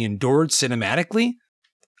we've already endured cinematically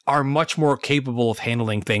are much more capable of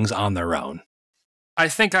handling things on their own. I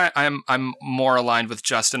think I'm more aligned with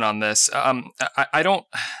Justin on this. I don't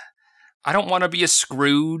want to be a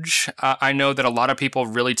Scrooge. I know that a lot of people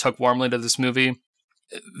really took warmly to this movie.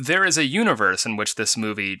 There is a universe in which this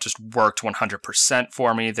movie just worked 100%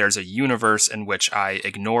 for me. There's a universe in which I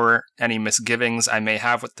ignore any misgivings I may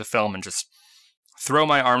have with the film and just throw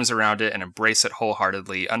my arms around it and embrace it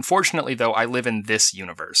wholeheartedly. Unfortunately, though, I live in this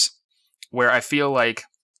universe where I feel like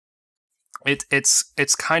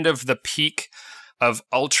it's kind of the peak of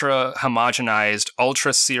ultra homogenized,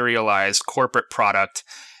 ultra serialized corporate product,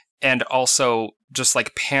 and also just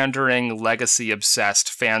like pandering, legacy obsessed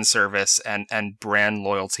fan service and brand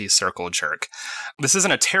loyalty circle jerk. This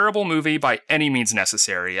isn't a terrible movie by any means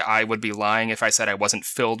necessary. I would be lying if I said I wasn't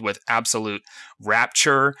filled with absolute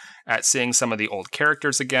rapture at seeing some of the old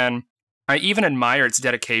characters again. I even admire its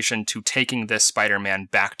dedication to taking this Spider-Man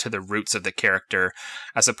back to the roots of the character,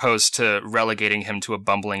 as opposed to relegating him to a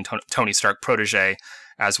bumbling Tony Stark protege,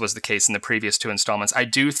 as was the case in the previous 2 installments. I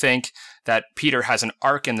do think that Peter has an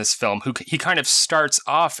arc in this film. He kind of starts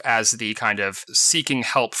off as the kind of seeking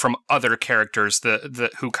help from other characters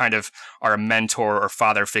who kind of are a mentor or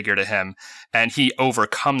father figure to him, and he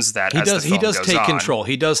overcomes that. He does take control.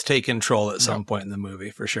 He does take control at some point in the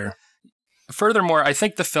movie, for sure. Furthermore, I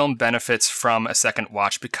think the film benefits from a second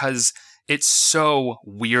watch because it's so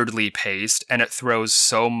weirdly paced and it throws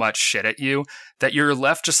so much shit at you that you're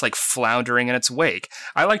left just like floundering in its wake.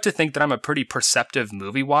 I like to think that I'm a pretty perceptive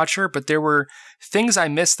movie watcher, but there were things I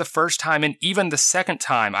missed the first time and even the second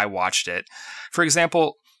time I watched it. For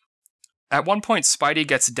example, at one point, Spidey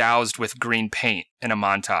gets doused with green paint in a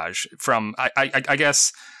montage from, I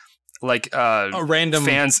guess, like a random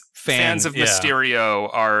fans of Mysterio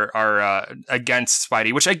are against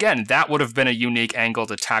Spidey, which again, that would have been a unique angle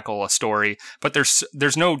to tackle a story, but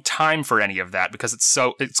there's no time for any of that because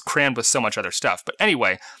it's crammed with so much other stuff. But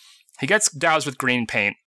anyway, he gets doused with green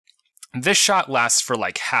paint. This shot lasts for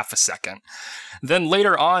like half a second. Then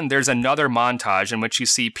later on, there's another montage in which you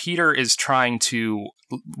see Peter is trying to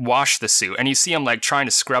wash the suit, and you see him like trying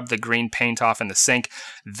to scrub the green paint off in the sink.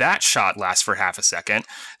 That shot lasts for half a second.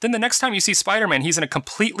 Then the next time you see Spider-Man, he's in a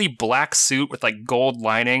completely black suit with like gold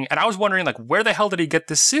lining, and I was wondering like, where the hell did he get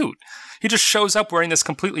this suit? He just shows up wearing this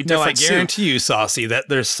completely different suit. No, I guarantee you, Saucy, that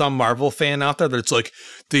there's some Marvel fan out there that's like,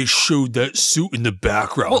 they showed that suit in the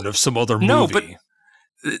background of some other movie. No, but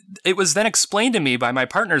it was then explained to me by my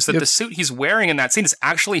partners that the suit he's wearing in that scene is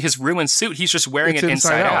actually his ruined suit. He's just wearing it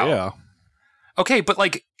inside out. Yeah. Okay, but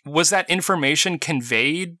like, was that information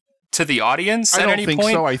conveyed to the audience at any point? I don't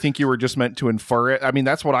think so. I think you were just meant to infer it. I mean,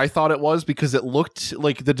 that's what I thought it was because it looked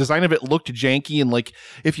like the design of it looked janky, and like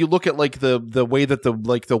if you look at like the way that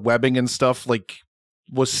the webbing and stuff like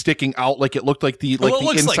was sticking out, like it looked like the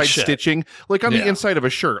inside stitching, like on the inside of a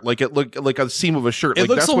shirt, like it looked like a seam of a shirt. It like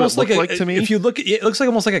looks that's almost what it looked like to me. If you look at it, looks like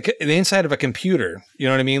almost like the inside of a computer. You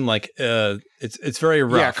know what I mean? Like it's very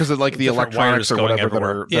rough. Yeah, because of like the electronics or whatever that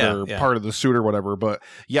are part of the suit or whatever. But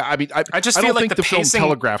yeah, I mean, I just feel like the film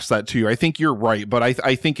telegraphs that to you. I think you're right, but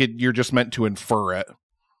I think you're just meant to infer it.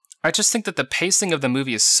 I just think that the pacing of the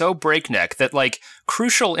movie is so breakneck that, like,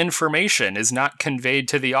 crucial information is not conveyed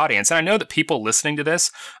to the audience. And I know that people listening to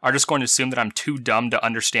this are just going to assume that I'm too dumb to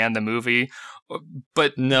understand the movie.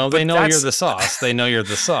 But no, they know you're the sauce. They know you're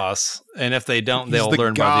the sauce. And if they don't, they'll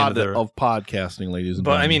learn by the end of podcasting, ladies and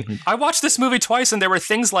gentlemen. But I mean, I watched this movie twice and there were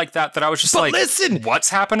things like that I was just listen,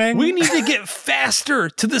 what's happening? We need to get faster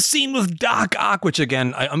to the scene with Doc Ock, which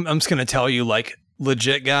again, I'm just going to tell you, like,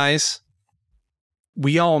 legit, guys.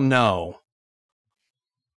 We all know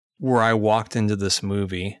where I walked into this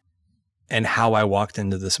movie and how I walked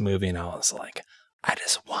into this movie, and I was like, I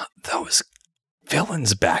just want those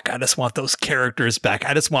villains back. I just want those characters back.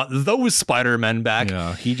 I just want those Spider-Men back.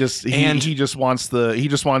 Yeah, he just wants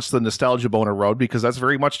the nostalgia boner road, because that's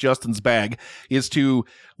very much Justin's bag, is to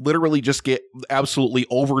literally just get absolutely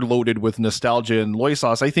overloaded with nostalgia and soy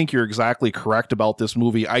sauce. I think you're exactly correct about this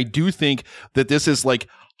movie. I do think that this is like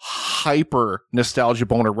hyper nostalgia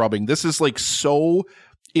boner rubbing. This is like so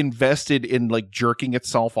invested in like jerking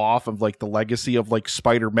itself off of like the legacy of like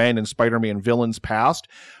Spider-Man and Spider-Man villains past.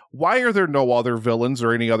 Why are there no other villains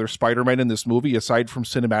or any other Spider-Man in this movie aside from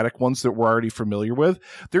cinematic ones that we're already familiar with?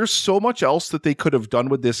 There's so much else that they could have done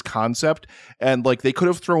with this concept, and like they could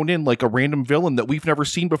have thrown in like a random villain that we've never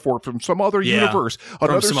seen before from some other universe,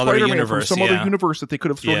 another Spider-Man from some other universe that they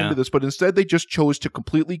could have thrown into this, but instead they just chose to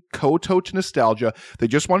completely kowtow to nostalgia. They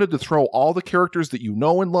just wanted to throw all the characters that you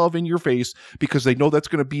know and love in your face because they know that's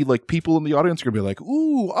going to be like people in the audience are going to be like,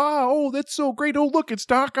 oh, that's so great. Oh, look, it's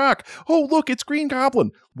Doc Ock. Oh, look, it's Green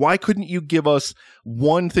Goblin. Why couldn't you give us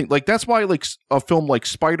one thing? Like, that's why like a film like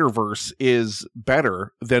Spider-Verse is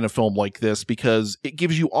better than a film like this, because it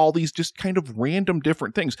gives you all these just kind of random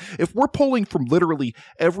different things. If we're pulling from literally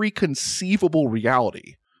every conceivable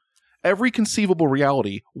reality,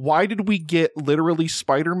 why did we get literally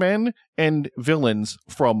Spider-Man and villains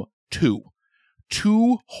from two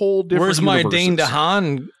whole different Where's universes? My Dane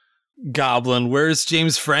DeHaan Goblin? Where's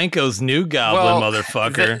James Franco's new Goblin,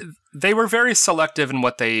 motherfucker? They were very selective in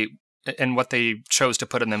what they chose to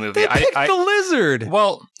put in the movie. They picked the lizard.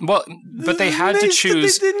 Well, but they had to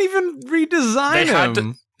choose. They didn't even redesign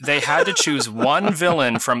him. They had to choose one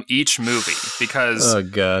villain from each movie because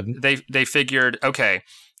they figured, okay,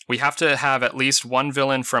 we have to have at least one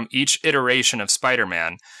villain from each iteration of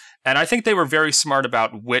Spider-Man. And I think they were very smart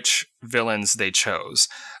about which villains they chose.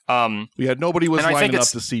 Nobody was lining up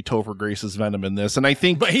to see Topher Grace's Venom in this. And I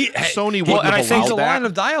think Sony wouldn't have allowed that. A line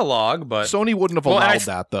of dialogue, but Sony wouldn't have allowed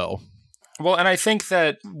that, though. Well, and I think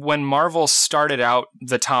that when Marvel started out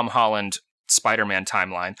the Tom Holland Spider-Man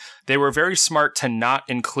timeline, they were very smart to not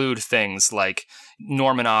include things like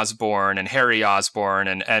Norman Osborn and Harry Osborn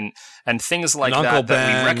and things like that we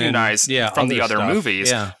recognize from the other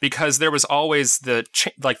movies, because there was always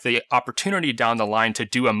the opportunity down the line to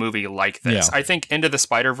do a movie like this. I think Into the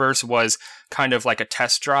Spider-Verse was kind of like a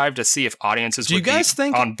test drive to see if audiences would be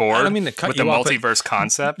on board with the multiverse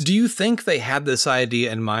concept. Do you think they had this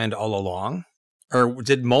idea in mind all along? Or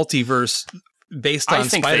did multiverse based on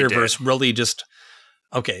Spider-Verse really just...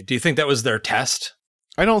 Okay, do you think that was their test?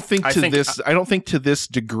 I don't think to this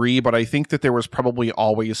degree, but I think that there was probably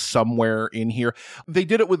always somewhere in here. They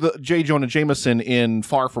did it with J. Jonah Jameson in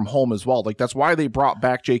Far From Home as well. Like, that's why they brought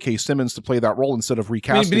back J.K. Simmons to play that role instead of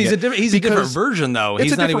recasting it. He's a different version, though.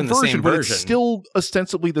 He's not even the same version. But it's still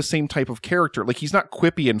ostensibly the same type of character. Like, he's not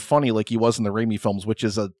quippy and funny like he was in the Raimi films, which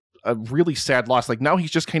is a really sad loss. Like, now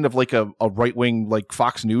he's just kind of like a right-wing, like,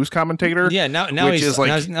 Fox News commentator. Yeah, now he's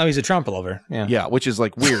a Trump lover. Yeah, which is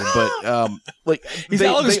like weird, but like he's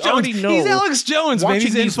Alex Jones. He's Alex Jones, man.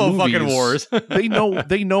 He's info fucking wars. they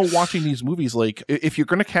know watching these movies, like, if you're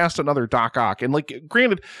gonna cast another Doc Ock, and like,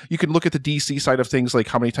 granted, you can look at the DC side of things, like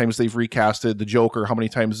how many times they've recasted the Joker, how many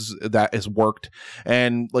times that has worked,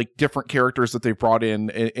 and like different characters that they've brought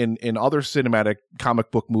in other cinematic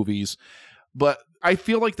comic book movies, but I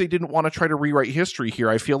feel like they didn't want to try to rewrite history here.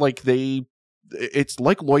 I feel like it's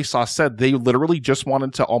like Loisaw said, they literally just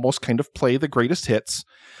wanted to almost kind of play the greatest hits.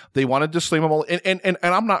 They wanted to slam them all. And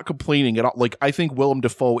I'm not complaining at all. Like, I think Willem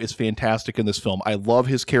Dafoe is fantastic in this film. I love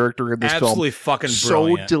his character in this film. Absolutely fucking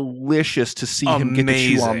brilliant. So delicious to see him get to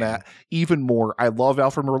chew on that even more. I love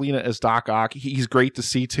Alfred Molina as Doc Ock. He's great to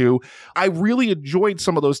see too. I really enjoyed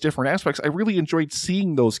some of those different aspects. I really enjoyed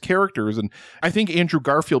seeing those characters. And I think Andrew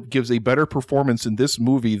Garfield gives a better performance in this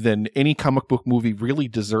movie than any comic book movie really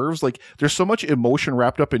deserves. Like, there's so much emotion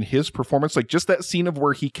wrapped up in his performance. Like, just that scene of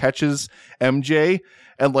where he catches MJ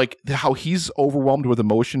and like how he's overwhelmed with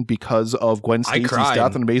emotion because of Gwen Stacy's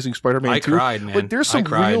death in Amazing Spider-Man 2. Cried, man. Like, there's some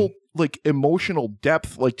real like emotional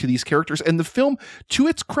depth like to these characters, and the film, to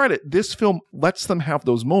its credit, this film lets them have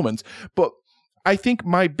those moments. But I think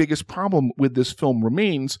my biggest problem with this film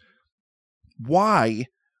remains, why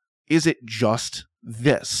is it just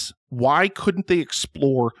this? Why couldn't they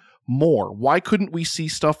explore more? Why couldn't we see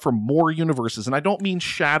stuff from more universes? And I don't mean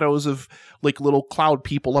shadows of like little cloud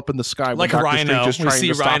people up in the sky, like Rhino. We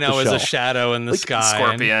see Rhino as a shadow in the sky.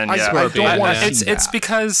 Scorpion. I don't want to see that. It's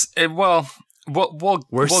because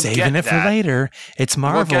we're saving it for later. It's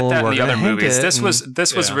Marvel. We'll get that in the other movies. This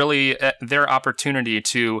was really their opportunity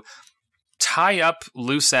to tie up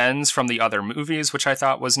loose ends from the other movies, which I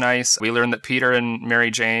thought was nice. We learned that Peter and Mary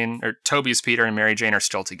Jane, or Tobey's Peter and Mary Jane, are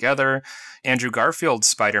still together. Andrew Garfield's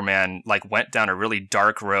Spider-Man like went down a really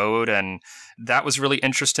dark road, and that was really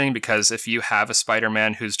interesting, because if you have a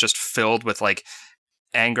Spider-Man who's just filled with like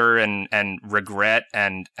anger and regret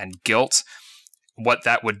and guilt, what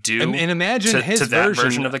that would do and imagine his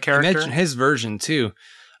version of the character. Imagine his version too.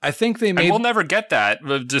 I think they made... And we'll never get that,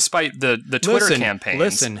 despite the Twitter campaigns.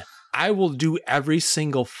 Listen, I will do every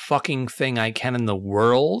single fucking thing I can in the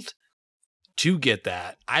world to get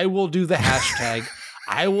that. I will do the hashtag.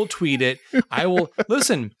 I will tweet it. I will...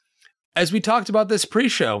 Listen, as we talked about this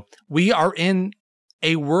pre-show, we are in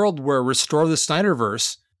a world where Restore the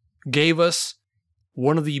Snyderverse gave us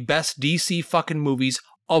one of the best DC fucking movies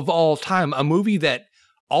of all time. A movie that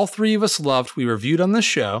all three of us loved. We reviewed on the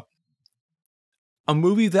show. A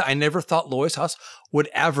movie that I never thought Lois Huss would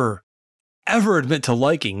ever admit to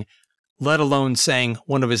liking, let alone saying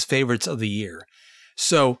one of his favorites of the year.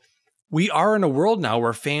 So we are in a world now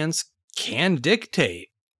where fans can dictate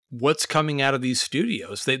what's coming out of these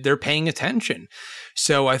studios. They're paying attention.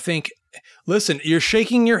 So I think, listen, you're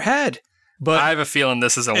shaking your head, but I have a feeling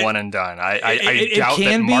this is a one and done. I doubt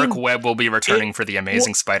that Mark Webb will be returning for the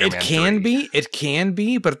Amazing Spider-Man 3. It can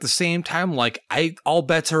be, but at the same time, like, all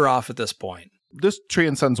bets are off at this point. This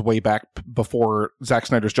transcends way back before Zack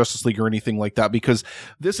Snyder's Justice League or anything like that, because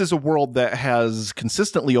this is a world that has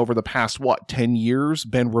consistently over the past, 10 years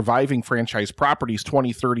been reviving franchise properties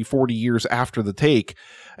 20, 30, 40 years after the take,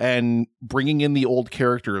 and bringing in the old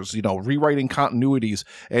characters, rewriting continuities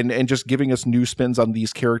and just giving us new spins on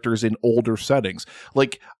these characters in older settings.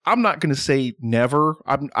 Like, I'm not going to say never.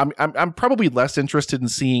 I'm probably less interested in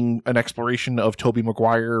seeing an exploration of Tobey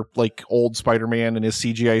Maguire, like old Spider-Man in his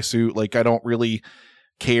CGI suit. Like, I don't really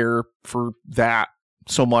care for that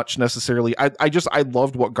so much necessarily. I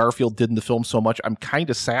loved what Garfield did in the film so much. I'm kind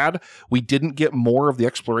of sad we didn't get more of the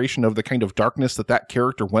exploration of the kind of darkness that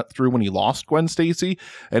character went through when he lost Gwen Stacy,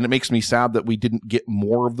 and it makes me sad that we didn't get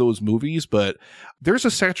more of those movies. But there's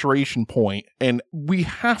a saturation point, and we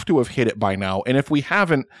have to have hit it by now, and if we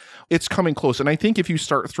haven't, it's coming close. And I think if you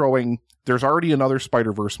start throwing, there's already another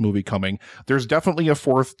Spider-Verse movie coming. There's definitely a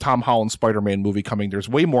 4th Tom Holland Spider-Man movie coming. There's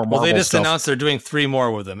way more Marvel stuff. Well, they just announced they're doing 3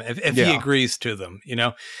 more with him if he agrees to them, you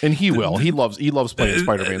know. And he will. He loves playing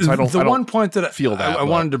Spider-Man. So I don't. One point that I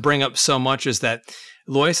wanted to bring up so much is that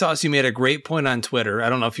Loisos, you made a great point on Twitter. I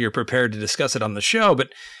don't know if you're prepared to discuss it on the show,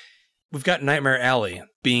 but we've got Nightmare Alley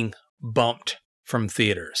being bumped from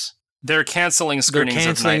theaters. They're canceling screenings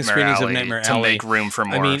of Nightmare Alley to make room for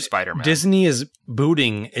more Spider-Man. Disney is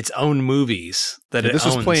booting its own movies that it owns.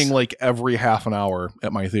 This is playing like every half an hour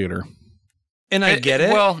at my theater. And I get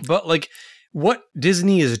it, but like what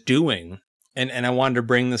Disney is doing, and I wanted to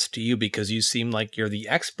bring this to you because you seem like you're the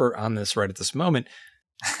expert on this right at this moment.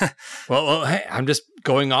 well, hey, I'm just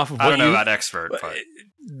going off of what I don't know about expert, but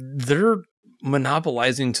they're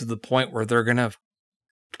monopolizing to the point where they're going to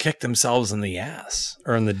kick themselves in the ass,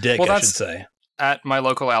 or in the dick, I should say. At my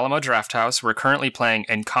local Alamo Drafthouse, we're currently playing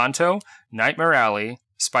Encanto, Nightmare Alley,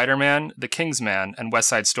 Spider-Man, The Kingsman, and West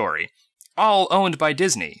Side Story. All owned by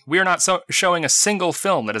Disney. We are not showing a single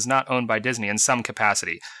film that is not owned by Disney in some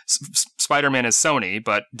capacity. Spider-Man is Sony,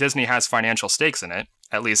 but Disney has financial stakes in it,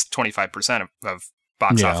 at least 25% of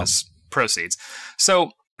box office proceeds.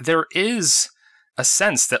 So there is a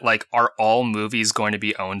sense that, like, are all movies going to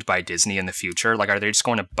be owned by Disney in the future? Like, are they just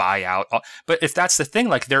going to buy out? But if that's the thing,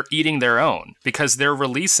 like, they're eating their own because they're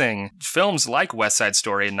releasing films like West Side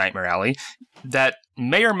Story and Nightmare Alley that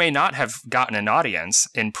may or may not have gotten an audience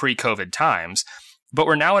in pre-COVID times, but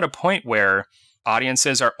we're now at a point where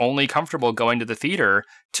audiences are only comfortable going to the theater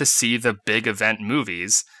to see the big event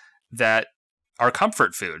movies that are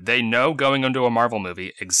comfort food. They know going into a Marvel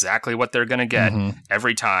movie exactly what they're going to get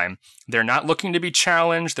every time. They're not looking to be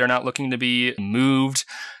challenged. They're not looking to be moved.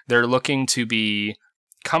 They're looking to be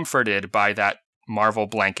comforted by that Marvel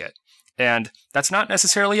blanket. And that's not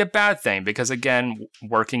necessarily a bad thing because, again,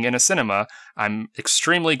 working in a cinema, I'm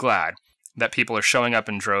extremely glad that people are showing up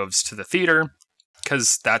in droves to the theater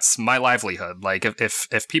because that's my livelihood. Like,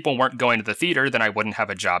 if people weren't going to the theater, then I wouldn't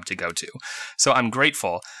have a job to go to. So I'm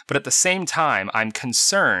grateful. But at the same time, I'm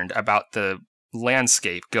concerned about the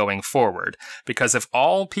landscape going forward. Because if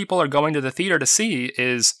all people are going to the theater to see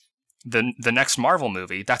is the next Marvel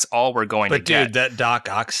movie, that's all we're going to get. But dude, that Doc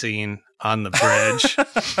Ock scene on the bridge,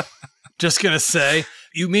 just going to say,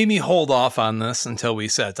 you made me hold off on this until we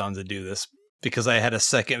sat down to do this. Because I had a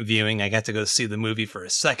second viewing. I got to go see the movie for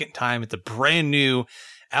a second time at the brand new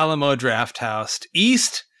Alamo Drafthouse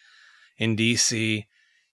East in DC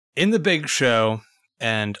in the big show.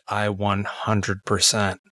 And I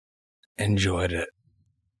 100% enjoyed it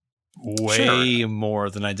way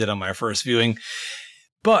more than I did on my first viewing.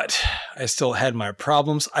 But I still had my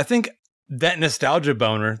problems. I think that nostalgia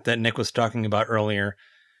boner that Nick was talking about earlier,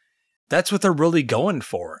 that's what they're really going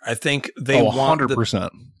for. I think they want 100%.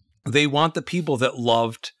 They want the people that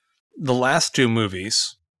loved the last 2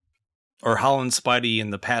 movies, or Holland Spidey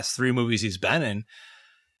in the past 3 movies he's been in,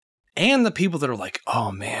 and the people that are like,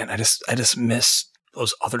 oh man, I just miss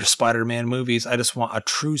those other Spider-Man movies. I just want a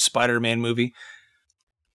true Spider-Man movie.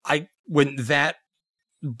 When that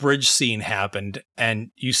bridge scene happened,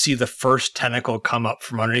 and you see the first tentacle come up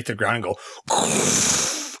from underneath the ground and go,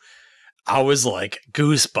 I was like,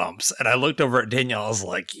 goosebumps. And I looked over at Danielle. I was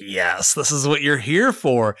like, yes, this is what you're here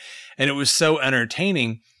for. And it was so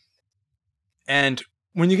entertaining. And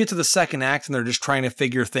when you get to the second act and they're just trying to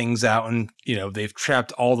figure things out and, you know, they've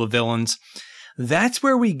trapped all the villains, that's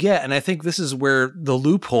where we get. And I think this is where the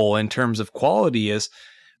loophole in terms of quality is.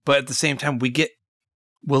 But at the same time, we get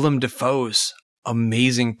Willem Dafoe's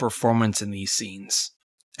amazing performance in these scenes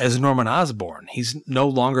as Norman Osborn. He's no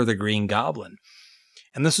longer the Green Goblin.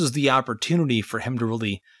 And this was the opportunity for him to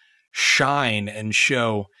really shine and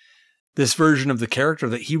show this version of the character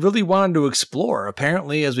that he really wanted to explore.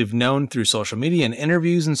 Apparently, as we've known through social media and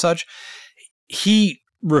interviews and such, he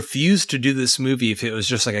refused to do this movie if it was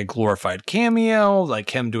just like a glorified cameo, like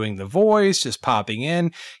him doing the voice, just popping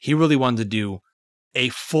in. He really wanted to do a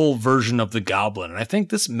full version of the Goblin. And I think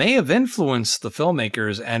this may have influenced the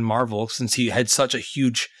filmmakers and Marvel, since he had such a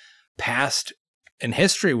huge past and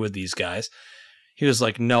history with these guys. He was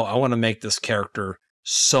like, no, I want to make this character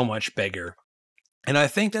so much bigger. And I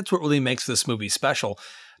think that's what really makes this movie special.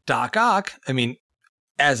 Doc Ock, I mean,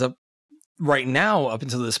 right now, up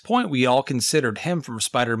until this point, we all considered him from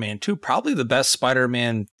Spider-Man 2 probably the best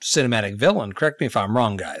Spider-Man cinematic villain. Correct me if I'm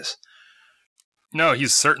wrong, guys. No,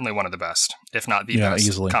 he's certainly one of the best, if not the best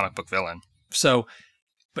easily. Comic book villain. So,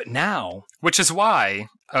 but now... Which is why...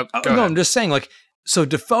 no, I'm just saying, like, so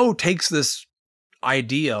Dafoe takes this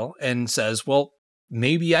idea and says, well,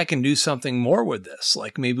 maybe I can do something more with this.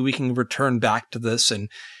 Like, maybe we can return back to this and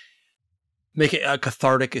make it a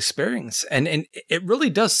cathartic experience. And it really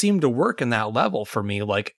does seem to work in that level for me.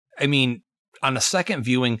 Like, I mean, on a second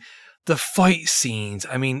viewing, the fight scenes,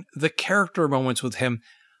 I mean, the character moments with him,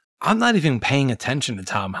 I'm not even paying attention to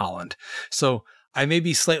Tom Holland. So I may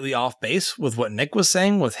be slightly off base with what Nick was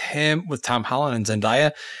saying with him, with Tom Holland and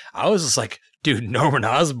Zendaya. I was just like, dude, Norman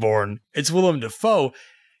Osborn, it's Willem Dafoe.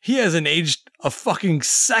 He hasn't aged a fucking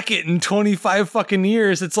second in 25 fucking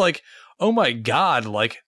years. It's like, oh my God,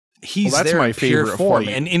 like, he's that's there my in pure favorite form.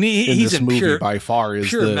 fight And he's this in movie pure, by far is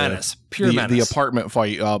pure the menace. the apartment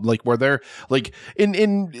fight, like where they're like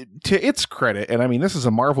in to its credit, and I mean this is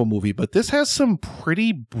a Marvel movie, but this has some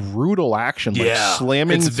pretty brutal action, like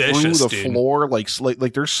slamming through the floor,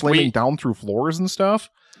 like they're slamming down through floors and stuff.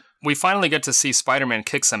 We finally get to see Spider-Man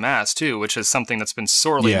kick some ass too, which is something that's been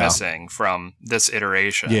sorely missing from this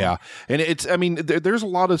iteration. Yeah, and it's, I mean, there's a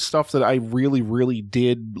lot of stuff that I really, really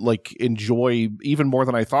did like enjoy even more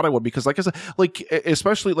than I thought I would, because like I said, like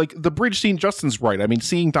especially like the bridge scene. Justin's right. I mean,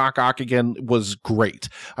 seeing Doc Ock again was great.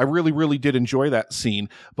 I really, really did enjoy that scene.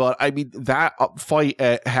 But I mean, that fight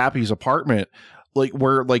at Happy's apartment, like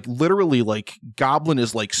where like literally like Goblin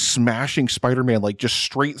is like smashing Spider-Man like just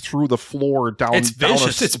straight through the floor down. It's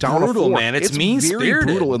vicious. It's brutal, man. It's mean-spirited. Very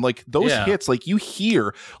brutal, and like those hits, like you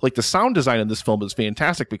hear, like the sound design in this film is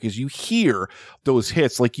fantastic because you hear those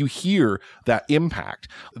hits, like you hear that impact.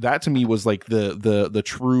 That to me was like the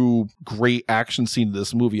true great action scene of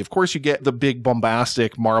this movie. Of course, you get the big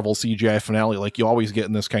bombastic Marvel CGI finale, like you always get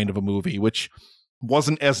in this kind of a movie, which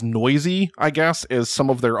wasn't as noisy, I guess, as some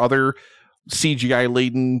of their other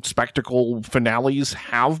CGI-laden spectacle finales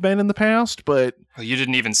have been in the past, but... Well, you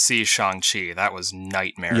didn't even see Shang-Chi. That was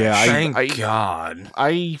nightmarish. Yeah, Thank God.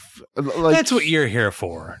 That's what you're here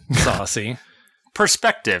for, Saucy.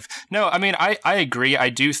 Perspective. No, I mean, I agree. I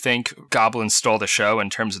do think Goblin stole the show in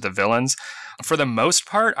terms of the villains. For the most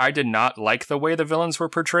part, I did not like the way the villains were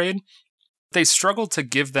portrayed. They struggled to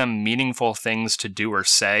give them meaningful things to do or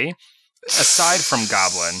say, aside from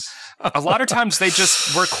Goblin. A lot of times they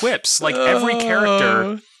just were quips. Like every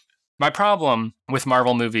character. My problem with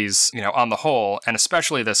Marvel movies, you know, on the whole, and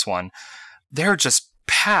especially this one, they're just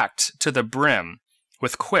packed to the brim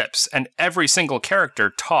with quips, and every single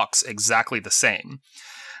character talks exactly the same.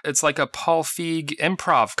 It's like a Paul Feig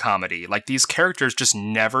improv comedy. Like these characters just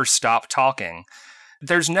never stop talking.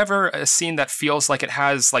 There's never a scene that feels like it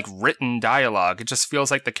has like written dialogue. It just feels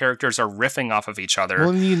like the characters are riffing off of each other. Well,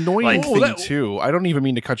 and the annoying thing too, I don't even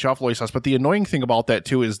mean to cut you off, Loisos, but the annoying thing about that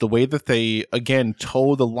too is the way that they, again,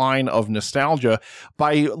 toe the line of nostalgia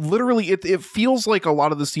by literally, it feels like a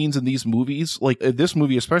lot of the scenes in these movies, like this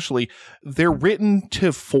movie especially, they're written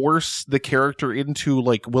to force the character into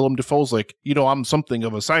like Willem Dafoe's like, you know, I'm something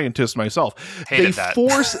of a scientist myself. They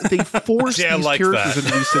force these characters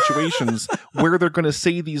into these situations where they're going to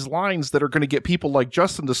say these lines that are going to get people like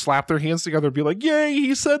Justin to slap their hands together and be like, yay,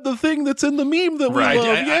 he said the thing that's in the meme that we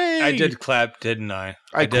love. Yay. I did clap, didn't I?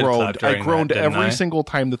 I groaned every single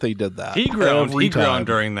time that they did that. He groaned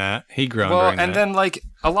during that. And then like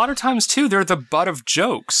a lot of times too, they're the butt of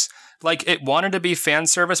jokes. Like it wanted to be fan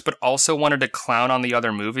service, but also wanted to clown on the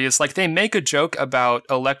other movies. Like they make a joke about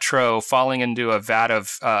Electro falling into a vat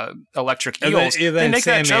of electric eels. They make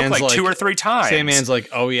that joke like 2 or 3 times. Sandman's like,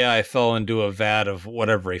 "Oh yeah, I fell into a vat of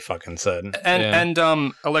whatever he fucking said." And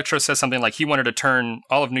Electro says something like he wanted to turn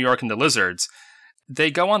all of New York into lizards. They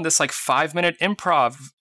go on this like 5-minute improv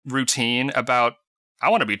routine about, I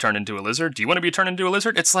want to be turned into a lizard. Do you want to be turned into a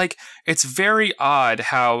lizard? It's like, it's very odd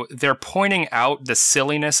how they're pointing out the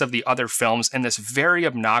silliness of the other films in this very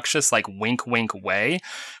obnoxious, like wink, wink way.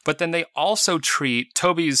 But then they also treat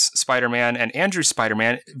Tobey's Spider-Man and Andrew's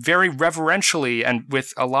Spider-Man very reverentially and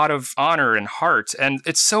with a lot of honor and heart. And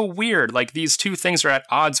it's so weird. Like these two things are at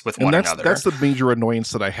odds with one another. That's the major annoyance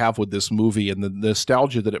that I have with this movie and the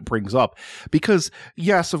nostalgia that it brings up. Because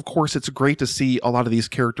yes, of course, it's great to see a lot of these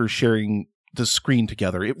characters sharing the screen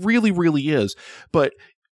together. It really, really is. But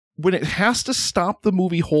when it has to stop the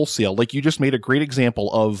movie wholesale, like you just made a great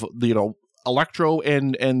example of, you know, Electro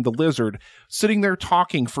and the Lizard sitting there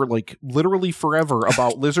talking for like literally forever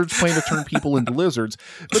about lizards planning to turn people into lizards.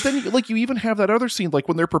 But then you even have that other scene, like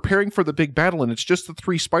when they're preparing for the big battle and it's just the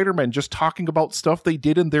three Spider-Men just talking about stuff they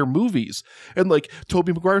did in their movies. And like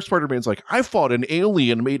Tobey Maguire Spider-Man's like, I fought an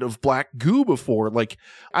alien made of black goo before. Like,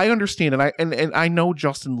 I understand, and I know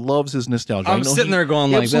Justin loves his nostalgia. I'm sitting there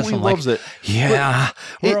going like this. I'm loves like, it. Yeah,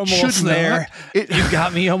 we're almost there. You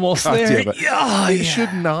got me almost there. It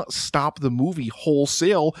should not stop the movie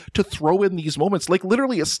wholesale to throw in these moments. Like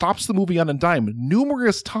literally, it stops the movie on a dime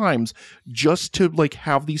numerous times just to like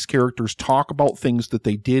have these characters talk about things that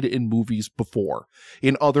they did in movies before,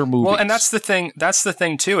 in other movies. Well, and that's the thing. That's the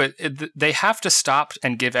thing too. They have to stop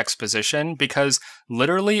and give exposition, because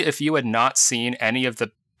literally, if you had not seen any of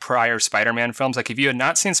the prior Spider-Man films, like if you had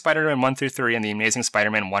not seen Spider-Man 1 through 3 and The Amazing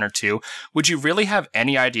Spider-Man 1 or 2, would you really have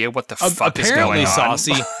any idea what the fuck is going on?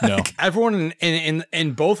 Saucy. No. Everyone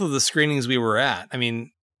in both of the screenings we were at, I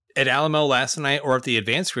mean, at Alamo last night or at the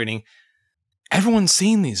advanced screening, everyone's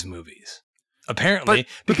seen these movies. Apparently,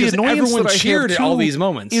 but because everyone cheered at all these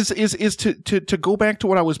moments. Is to go back to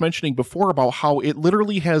what I was mentioning before about how it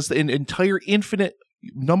literally has an entire infinite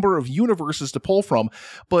number of universes to pull from,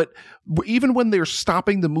 but even when they're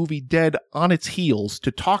stopping the movie dead on its heels to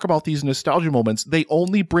talk about these nostalgia moments, they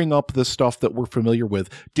only bring up the stuff that we're familiar with.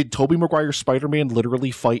 Did Tobey Maguire's Spider-Man literally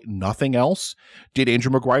fight nothing else? Did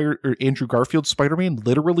Andrew Garfield's Spider-Man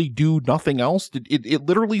literally do nothing else? It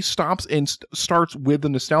literally stops and starts with the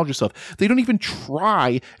nostalgia stuff. They don't even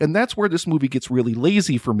try, and that's where this movie gets really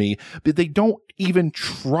lazy for me, but they don't even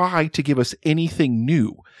try to give us anything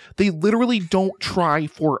new. They literally don't try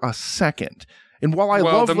for a second. And while I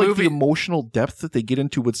love the emotional depth that they get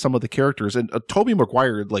into with some of the characters, and Tobey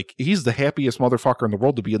Maguire, like, he's the happiest motherfucker in the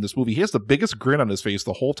world to be in this movie. He has the biggest grin on his face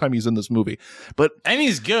the whole time he's in this movie. And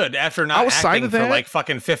he's good after not acting for like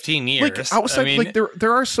fucking 15 years. Like, outside, like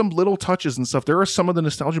there are some little touches and stuff. There are some of the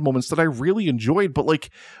nostalgia moments that I really enjoyed, but like,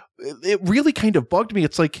 it really kind of bugged me.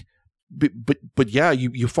 It's like, but yeah,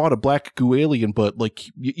 you fought a black goo alien, but like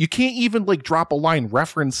you can't even like drop a line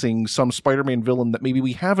referencing some Spider-Man villain that maybe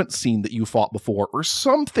we haven't seen that you fought before or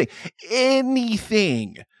something,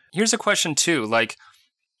 anything. Here's a question too, like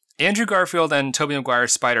Andrew Garfield and Tobey Maguire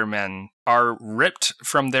Spider-Man are ripped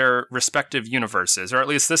from their respective universes, or at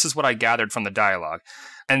least this is what I gathered from the dialogue,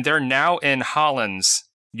 and they're now in Holland's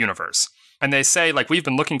universe. And they say, like, we've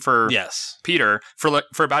been looking for Peter for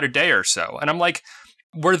about a day or so. And I'm like,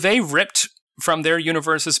 were they ripped from their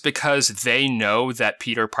universes because they know that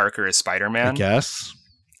Peter Parker is Spider-Man? I guess.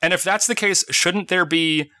 And if that's the case, shouldn't there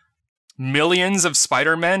be millions of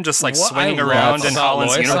Spider-Men just like swinging around in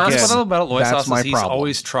Holland's universe? What about Loisos is he's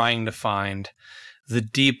always trying to find the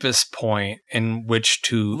deepest point in which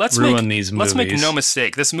to ruin these movies. Let's make no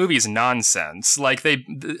mistake. This movie is nonsense. Like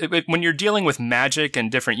when you're dealing with magic and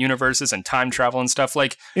different universes and time travel and stuff,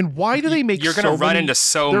 like, and why do they make? You're going to run into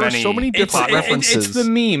so many different references. It's the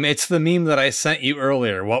meme. It's the meme that I sent you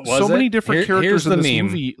earlier. What was it? So many different characters in this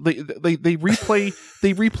movie.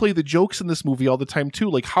 They replay the jokes in this movie all the time too.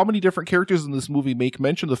 Like, how many different characters in this movie make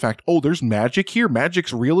mention of the fact, oh, there's magic here.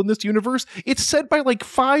 Magic's real in this universe. It's said by like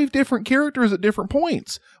 5 different characters at different points.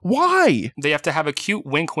 Why? They have to have a cute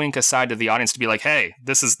wink aside to the audience to be like, hey,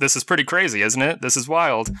 this is pretty crazy, isn't it? This is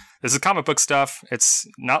wild. This is comic book stuff. It's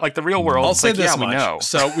not like the real world. I'll say this much. We know.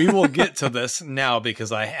 So we will get to this now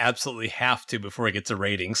because I absolutely have to before we get to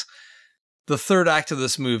ratings. The third act of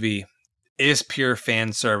this movie is pure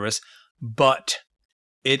fan service, but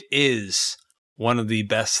it is one of the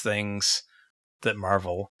best things that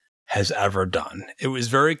Marvel has ever done. It was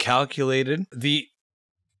very calculated. The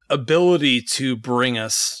ability to bring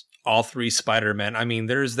us all 3 Spider-Men. I mean,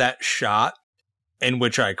 there's that shot in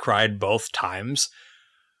which I cried both times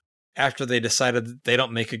after they decided that they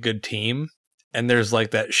don't make a good team. And there's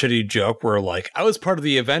like that shitty joke where like, I was part of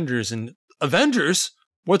the Avengers, and Avengers?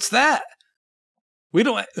 What's that? You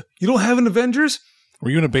don't have an Avengers? Were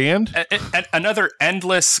you in a band? Another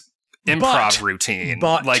endless improv routine.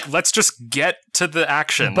 But like, let's just get to the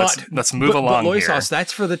action. Let's move along here.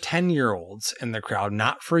 That's for the 10-year-olds in the crowd,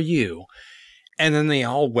 not for you. And then they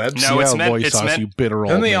all web sling. No, it's meant you bitter old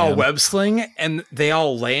Then they man. all web sling and they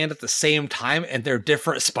all land at the same time and they're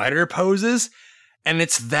different spider poses. And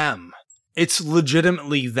it's them. It's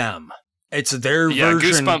legitimately them. It's their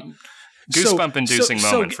version. Goosebump inducing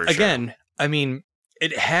moment for sure. Again, I mean,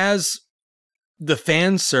 it has the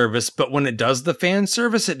fan service, but when it does the fan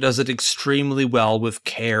service, it does it extremely well with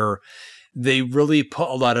care. They really put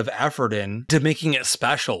a lot of effort into making it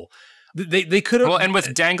special. They could have, and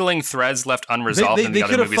with dangling threads left unresolved in the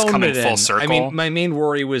other movies come in full circle. I mean, my main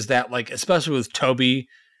worry was that, like, especially with Tobey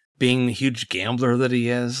being the huge gambler that he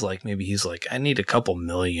is, like maybe he's like, I need a couple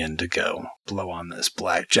million to go blow on this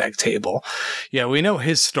blackjack table. Yeah, we know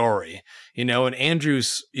his story, and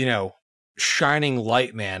Andrew's, shining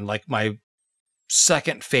light, man, like my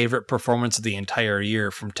second favorite performance of the entire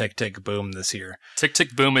year from Tick, Tick, Boom this year. Tick,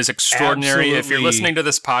 Tick, Boom is extraordinary. Absolutely. If you're listening to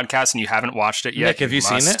this podcast and you haven't watched it yet, Nick, have you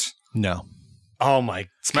seen it? No. Oh my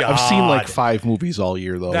God. I've seen like 5 movies all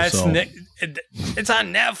year though. Nick. It's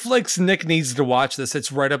on Netflix. Nick needs to watch this.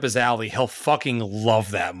 It's right up his alley. He'll fucking love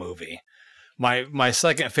that movie. My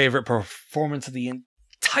second favorite performance of the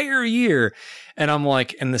entire year. And I'm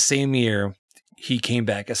like, in the same year, he came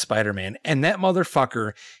back as Spider-Man. And that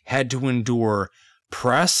motherfucker had to endure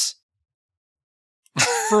press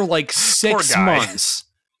for like 6 months.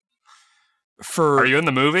 Are you in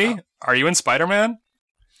the movie? Are you in Spider-Man?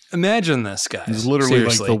 Imagine this, guys. It's literally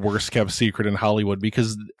like the worst kept secret in Hollywood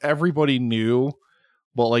because everybody knew,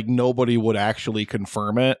 but like nobody would actually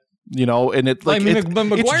confirm it, and it like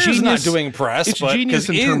McGuire's not doing press. It's genius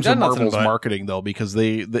in terms of Marvel's marketing though, because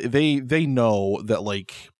they know that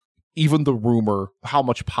like even the rumor, how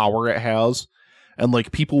much power it has, and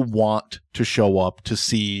like people want to show up to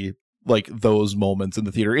see like those moments in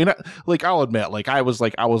the theater. And like I'll admit, like I was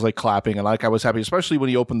clapping and like I was happy, especially when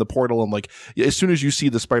he opened the portal and like as soon as you see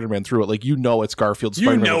the Spider-Man through it, like it's Garfield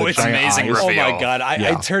Spider-Man. It's amazing reveal. Oh my God.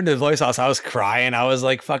 I turned to the voice house, I was crying. I was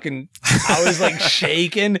like I was like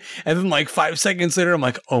shaking, and then like 5 seconds later I'm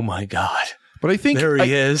like, oh my God. But I think there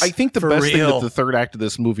he is. I think the best thing that the third act of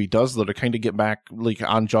this movie does, though, to kind of get back like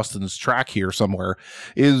on Justin's track here somewhere,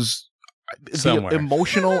 is the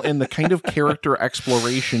emotional and the kind of character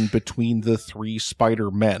exploration between the 3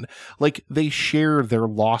 Spider-Men. Like they share their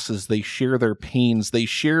losses, they share their pains, they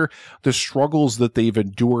share the struggles that they've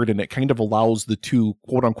endured, and it kind of allows the 2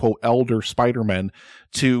 quote unquote elder Spider-Men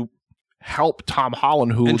to help Tom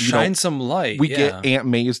Holland, who shine some light. We get Aunt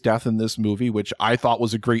May's death in this movie, which I thought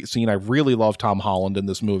was a great scene. I really love Tom Holland in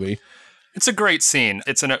this movie. It's a great scene.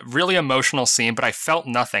 It's a really emotional scene, but I felt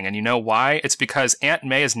nothing. And you know why? It's because Aunt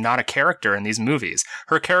May is not a character in these movies.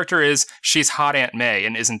 Her character is, she's hot Aunt May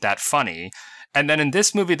and isn't that funny. And then in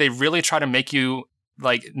this movie, they really try to make you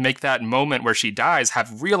make that moment where she dies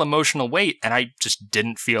have real emotional weight, and I just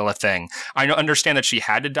didn't feel a thing. I understand that she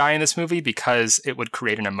had to die in this movie because it would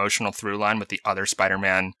create an emotional through line with the other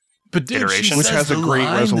Spider-Man iterations. Which has a great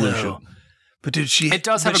resolution. Though. But dude, it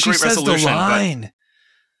does have a great resolution. The line.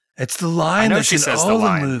 It's the line that's in all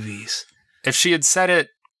the movies. If she had said it,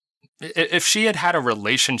 if she had a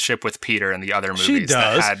relationship with Peter in the other movies, she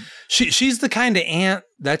does. She's the kind of aunt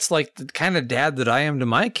that's like the kind of dad that I am to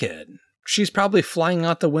my kid. She's probably flying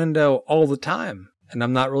out the window all the time, and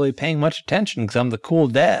I'm not really paying much attention because I'm the cool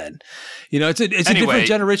dad. It's a different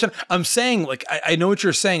generation. I'm saying, like, I know what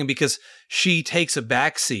you're saying because she takes a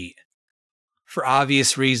backseat for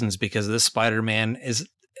obvious reasons because this Spider-Man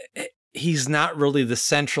he's not really the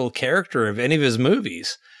central character of any of his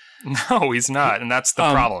movies. No, he's not, and that's the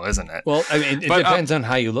problem, isn't it? Well, I mean, it depends on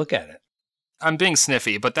how you look at it. I'm being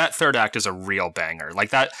sniffy, but that third act is a real banger. Like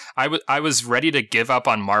that, I was ready to give up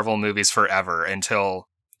on Marvel movies forever until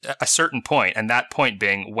a certain point, and that point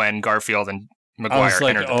being when Garfield and Maguire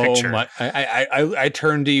entered the picture. I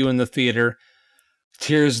turned to you in the theater,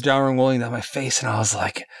 tears rolling down my face, and I was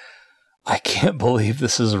like, I can't believe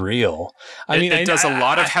this is real. It does a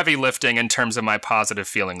lot of heavy lifting in terms of my positive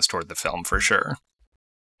feelings toward the film, for sure.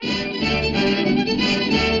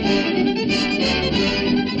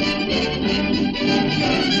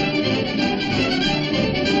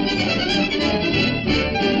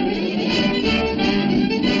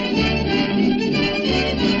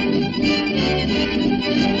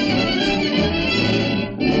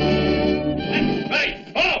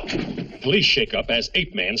 Police shakeup as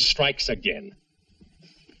Ape Man strikes again.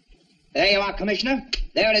 There you are, Commissioner.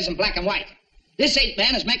 There it is in black and white. This Ape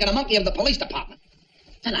Man is making a monkey of the police department.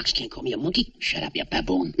 Fellows can't call me a monkey. Shut up, you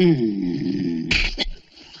baboon.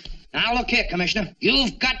 Now look here, Commissioner.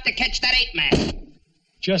 You've got to catch that Ape Man.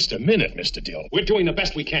 Just a minute, Mr. Dill. We're doing the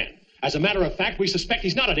best we can. As a matter of fact, we suspect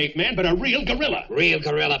he's not an ape man, but a real gorilla. Real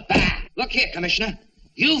gorilla? Bah! Look here, Commissioner.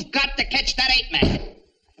 You've got to catch that ape man.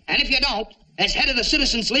 And if you don't, as head of the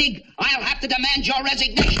Citizens League, I'll have to demand your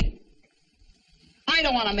resignation. I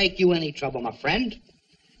don't want to make you any trouble, my friend,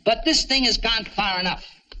 but this thing has gone far enough.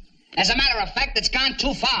 As a matter of fact, it's gone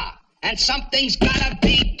too far, and something's got to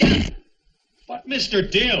be done. But, Mr.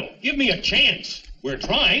 Dill, give me a chance. We're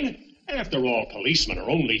trying. After all, policemen are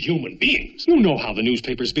only human beings. You know how the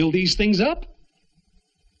newspapers build these things up.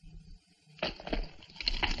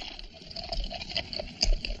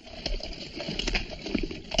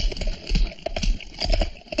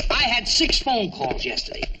 I had 6 phone calls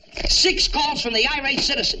yesterday. 6 calls from the irate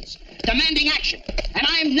citizens demanding action, and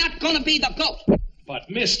I'm not going to be the goat. But,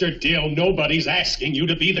 Mr. Dill, nobody's asking you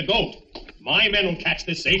to be the goat. My men will catch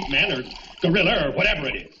this ape man or gorilla or whatever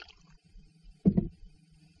it is.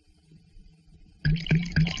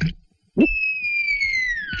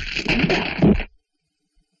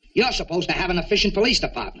 You're supposed to have an efficient police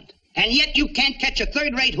department, and yet you can't catch a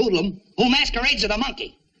third-rate hoodlum who masquerades as a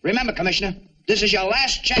monkey. Remember, Commissioner, this is your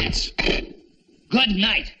last chance. Good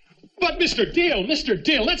night. But, Mr. Dill,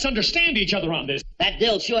 let's understand each other on this. That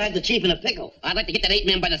Dill sure had the chief in a pickle. I'd like to get that ape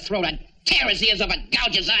man by the throat and tear his ears off and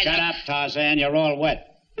gouge his eyes. Shut up, Tarzan. You're all wet.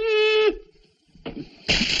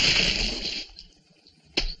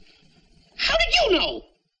 How did you know?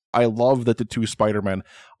 I love that the 2 Spider-Men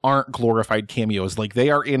aren't glorified cameos. Like, they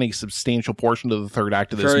are in a substantial portion of the third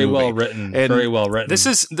act of this movie. Very well written. This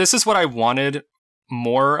is what I wanted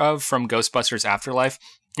more of from Ghostbusters Afterlife.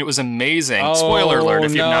 It was amazing. Spoiler alert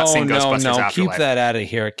if you've not seen Ghostbusters Afterlife. Keep that out of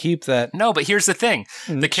here. Keep that. No, but here's the thing.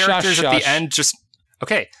 The characters at the end just...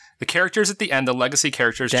 Okay, the characters at the end, the legacy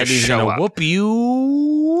characters Daddy's just show up. Whoop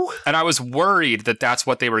you. And I was worried that that's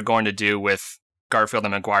what they were going to do with Garfield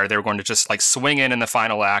and Maguire. They were going to just like swing in the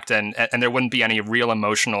final act and there wouldn't be any real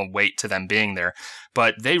emotional weight to them being there.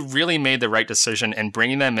 But they really made the right decision in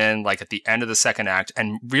bringing them in like at the end of the second act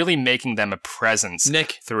and really making them a presence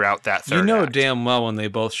throughout that third act. You know damn well when they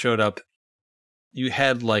both showed up, you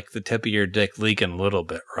had like the tip of your dick leaking a little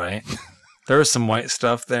bit, right? There was some white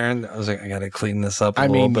stuff there, and I was like, I got to clean this up a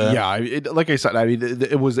little bit. Yeah, like I said,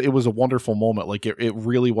 it was a wonderful moment. Like it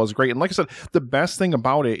really was great. And like I said, the best thing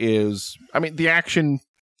about it is, the action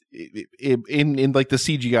in like the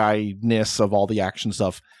CGI-ness of all the action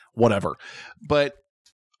stuff, whatever. But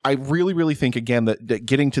I really, really think, again, that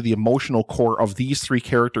getting to the emotional core of these 3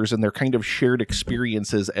 characters and their kind of shared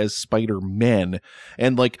experiences as Spider-Men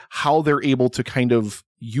and like how they're able to kind of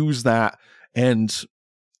use that and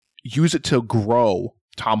use it to grow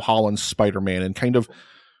Tom Holland's Spider-Man and kind of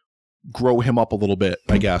grow him up a little bit,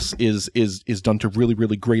 I guess, is done to really,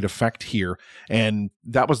 really great effect here. And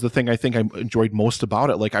that was the thing I think I enjoyed most about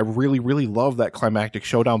it. Like, I really, really love that climactic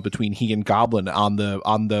showdown between he and Goblin on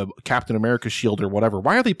the Captain America shield or whatever.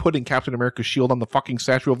 Why are they putting Captain America's shield on the fucking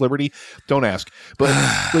Statue of Liberty? Don't ask. But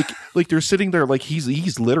like they're sitting there like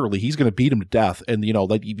he's literally going to beat him to death. And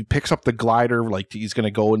like he picks up the glider, like he's going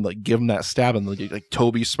to go and like give him that stab, and like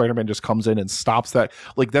Toby's Spider-Man just comes in and stops that.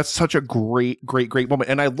 Like, that's such a great, great, great moment.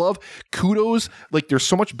 And I love kudos. Like, there's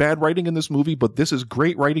so much bad writing in this movie, but this is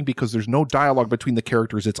great writing because there's no dialogue between the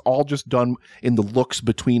characters. It's all just done in the looks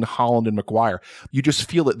between Holland and Maguire. You just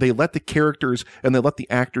feel it. They let the characters and they let the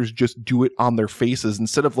actors just do it on their faces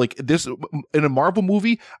instead of like this in a Marvel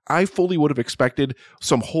movie. I fully would have expected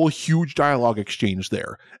some whole huge dialogue exchange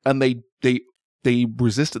there, and they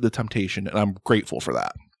resisted the temptation, and I'm grateful for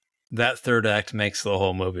that. That third act makes the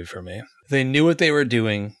whole movie for me. They knew what they were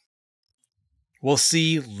doing. We'll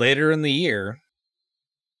see later in the year,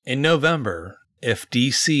 in November, if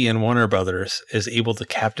DC and Warner Brothers is able to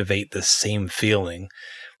captivate the same feeling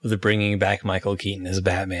with bringing back Michael Keaton as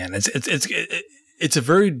Batman. It's a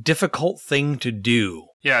very difficult thing to do.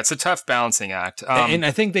 Yeah, it's a tough balancing act. And I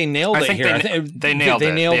think they nailed it here. They nailed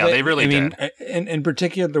it. Yeah, they really did. In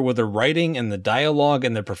particular, with the writing and the dialogue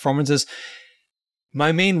and the performances,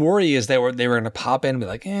 my main worry is they were going to pop in and be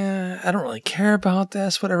like, I don't really care about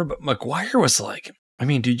this, whatever. But Maguire was like,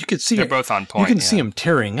 dude, you could see they're both on point. You can see him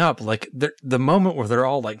tearing up. Like the moment where they're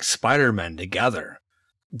all like Spider-Men together,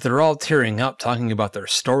 they're all tearing up, talking about their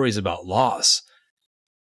stories about loss.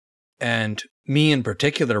 And me in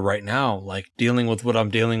particular right now, like dealing with what I'm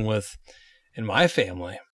dealing with in my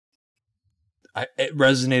family, it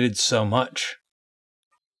resonated so much.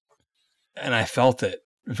 And I felt it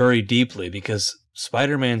very deeply because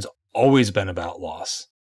Spider-Man's always been about loss.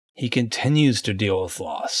 He continues to deal with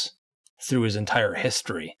loss through his entire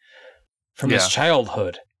history, from his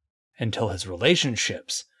childhood until his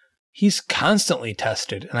relationships. He's constantly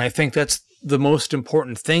tested, and I think that's the most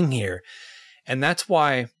important thing here. And that's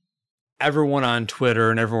why everyone on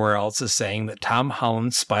Twitter and everywhere else is saying that Tom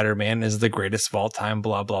Holland's Spider-Man is the greatest of all time,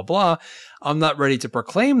 blah, blah, blah. I'm not ready to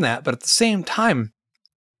proclaim that, but at the same time,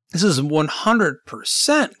 this is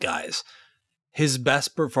 100%, guys, his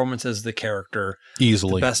best performance as the character.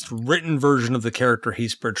 Easily. The best written version of the character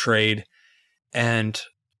he's portrayed. And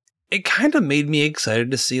it kind of made me excited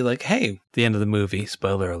to see, like, hey, the end of the movie,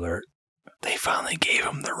 spoiler alert, they finally gave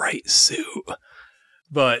him the right suit.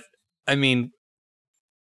 But,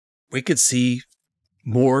 we could see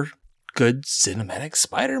more good cinematic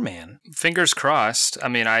Spider-Man. Fingers crossed.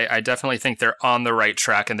 I definitely think they're on the right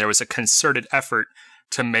track, and there was a concerted effort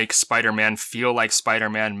to make Spider-Man feel like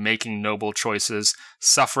Spider-Man, making noble choices,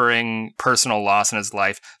 suffering personal loss in his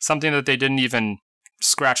life, something that they didn't even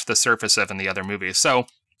scratch the surface of in the other movies. So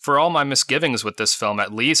for all my misgivings with this film,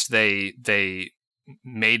 at least they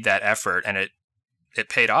made that effort, and it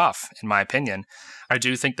paid off, in my opinion. I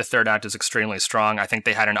do think the third act is extremely strong. I think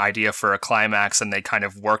they had an idea for a climax, and they kind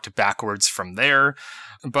of worked backwards from there.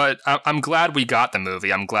 But I'm glad we got the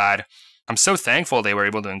movie. I'm so thankful they were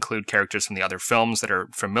able to include characters from the other films that are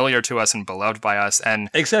familiar to us and beloved by us. And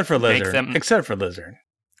except for Lizard.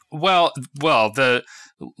 Well, the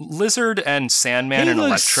Lizard and Sandman and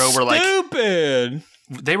Electro were like stupid.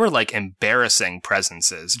 They were like embarrassing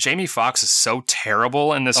presences. Jamie Foxx is so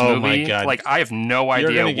terrible in this movie. My God. Like, I have no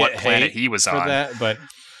idea what planet he was on. That, but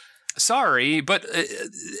sorry, but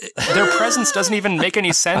their presence doesn't even make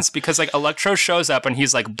any sense, because like Electro shows up and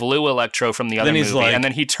he's like blue Electro from the other movie, like, and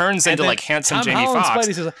then he turns into like handsome Tom Jamie Holland Foxx.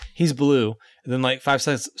 Spidey says, he's blue, and then like 5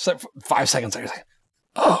 seconds later, he's like,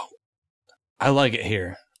 oh, I like it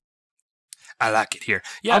here.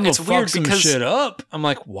 Yeah, it's weird because shit up. I'm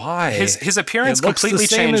like, why? His appearance completely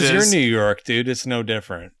changes. It looks the same as your New York, dude. It's no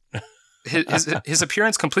different. His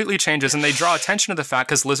appearance completely changes, and they draw attention to the fact,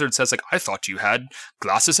 because Lizard says, like, I thought you had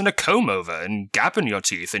glasses and a comb over and gap in your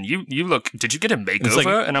teeth, and you look, did you get a makeover?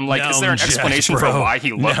 Like, and I'm like, is there an explanation for why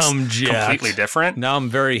he looks completely different? Now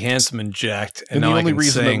I'm very handsome and jacked. And the only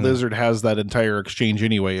reason that Lizard has that entire exchange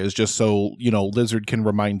anyway is just so, Lizard can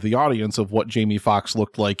remind the audience of what Jamie Foxx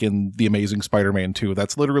looked like in The Amazing Spider-Man 2.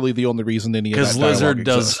 That's literally the only reason any of that dialogue exists. Because Lizard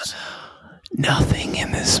does nothing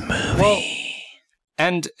in this movie. Well,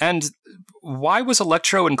 and why was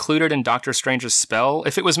Electro included in Doctor Strange's spell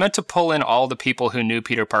if it was meant to pull in all the people who knew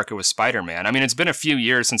Peter Parker was Spider-Man? I mean, it's been a few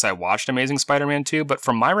years since I watched Amazing Spider-Man 2, but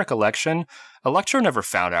from my recollection, Electro never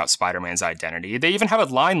found out Spider-Man's identity. They even have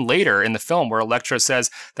a line later in the film where Electro says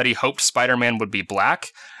that he hoped Spider-Man would be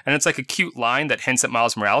black, and it's like a cute line that hints at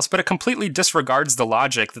Miles Morales, but it completely disregards the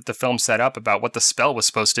logic that the film set up about what the spell was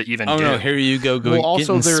supposed to even do. No, here you go. Well,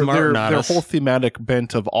 also their whole thematic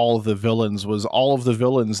bent of all of the villains was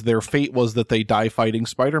their fate was that they die fighting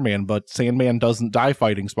Spider-Man, but Sandman doesn't die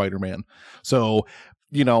fighting Spider-Man. So,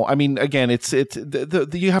 I mean, again,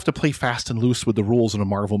 you have to play fast and loose with the rules in a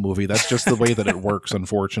Marvel movie. That's just the way that it works,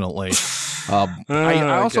 unfortunately.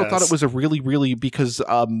 I also thought it was a really, because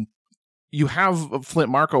you have Flint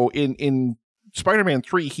Marko in Spider-Man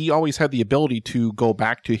 3, he always had the ability to go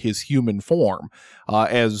back to his human form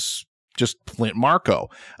as just Flint Marko.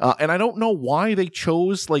 And I don't know why they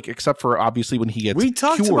chose, except for obviously when he gets We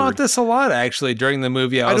talked cured. about this a lot, actually, during the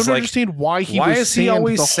movie. I don't understand why he was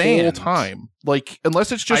Sand the whole time.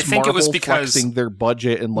 Unless it's just Marvel flexing their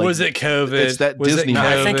budget and was it COVID? It's that Disney.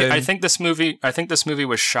 I think this movie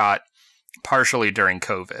was shot partially during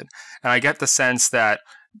COVID, and I get the sense that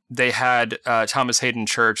they had Thomas Hayden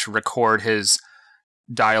Church record his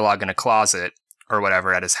dialogue in a closet or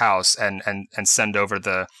whatever at his house, and send over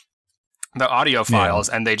the audio files,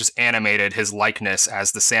 and they just animated his likeness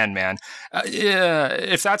as the Sandman.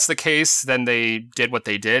 If that's the case, then they did what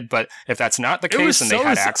they did. But if that's not the case, and they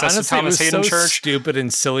had access to Thomas Hayden Church, stupid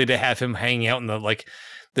and silly to have him hanging out in the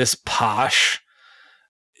this posh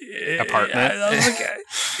apartment.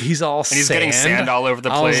 He's all and he's sand. Getting sand all over the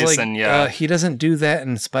place, he doesn't do that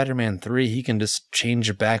in Spider-Man 3. He can just change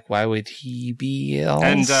it back. Why would he be all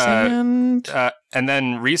sand? And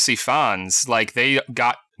then Reese Fons, they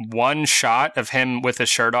got one shot of him with his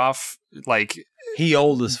shirt off. He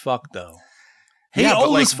old as fuck though.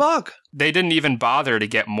 Old as fuck. They didn't even bother to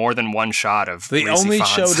get more than one shot of. They Reese only Fons.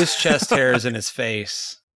 showed his chest hairs and his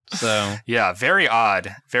face. So yeah, very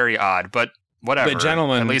odd, but. Whatever. But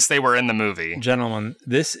gentlemen, at least they were in the movie. Gentlemen,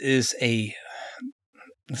 this is a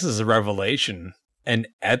revelation. An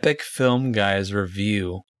Epic Film Guys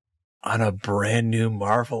review on a brand new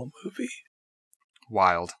Marvel movie.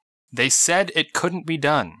 Wild. They said it couldn't be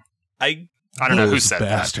done. I don't know who said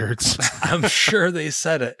bastards. that. I'm sure they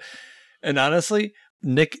said it. And honestly,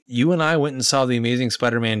 Nick, you and I went and saw The Amazing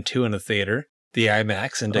Spider-Man 2 in a theater. The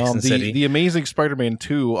IMAX in Dixon City. The Amazing Spider-Man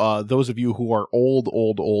 2, those of you who are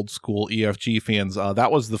old school EFG fans, that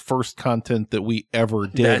was the first content that we ever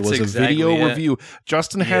did. A video review.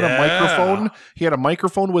 Justin had a microphone. He had a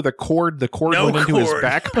microphone with a cord. The cord went into his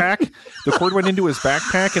backpack. The cord went into his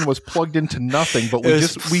backpack and was plugged into nothing. But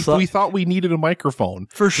we thought we needed a microphone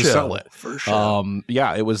to sell it. For sure.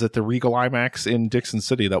 It was at the Regal IMAX in Dixon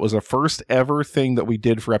City. That was the first ever thing that we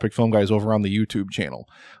did for Epic Film Guys over on the YouTube channel.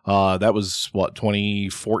 That was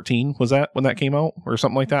 2014 was that when that came out or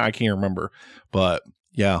something like that? I can't remember, but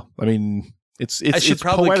yeah, I mean, I should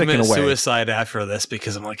probably commit suicide after this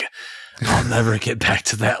because I'm like, I'll never get back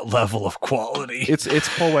to that level of quality. It's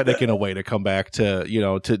poetic in a way to come back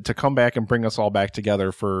to, to come back and bring us all back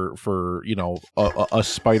together for a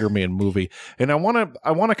Spider-Man movie. And I want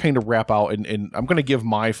to kind of wrap out and I'm going to give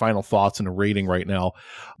my final thoughts and a rating right now.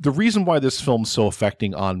 The reason why this film's so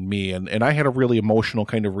affecting on me, and I had a really emotional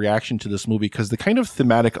kind of reaction to this movie because the kind of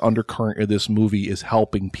thematic undercurrent of this movie is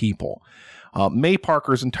helping people. May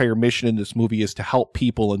Parker's entire mission in this movie is to help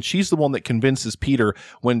people, and she's the one that convinces Peter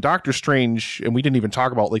when Doctor Strange, and we didn't even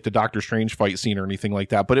talk about like the Doctor Strange fight scene or anything like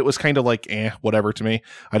that, but it was kind of like, whatever to me.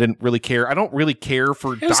 I didn't really care. I don't really care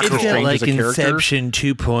for Doctor Strange like as a character. Inception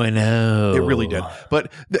 2.0. It really did.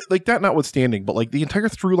 But like that notwithstanding, but like the entire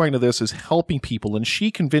through line of this is helping people, and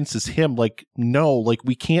she convinces him like, no, like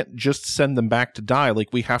we can't just send them back to die. Like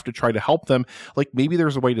we have to try to help them. Like maybe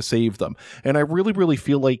there's a way to save them. And I really, really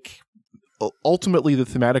feel like ultimately the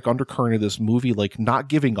thematic undercurrent of this movie, like not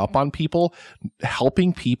giving up on people,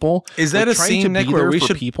 helping people, is that like, a scene, Nick, where we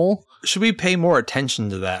should we pay more attention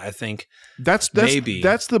to that? I think that's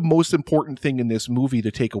the most important thing in this movie to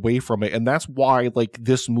take away from it. And that's why like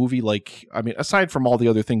this movie, like, I mean, aside from all the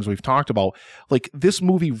other things we've talked about, like this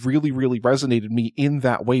movie really, really resonated me in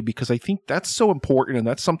that way, because I think that's so important. And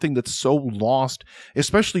that's something that's so lost,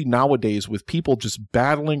 especially nowadays with people just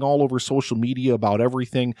battling all over social media about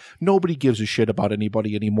everything. Nobody gives a shit about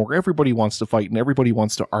anybody anymore. Everybody wants to fight and everybody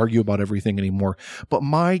wants to argue about everything anymore. But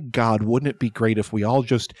my God, wouldn't it be great if we all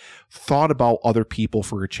just thought about other people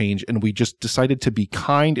for a change, and we just decided to be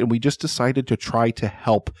kind, and we just decided to try to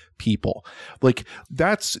help people. Like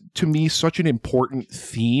that's to me such an important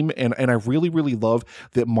theme, and I really, really love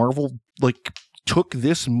that Marvel like took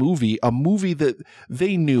this movie, a movie that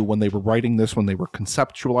they knew when they were writing this, when they were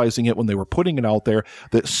conceptualizing it, when they were putting it out there,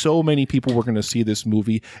 that so many people were going to see this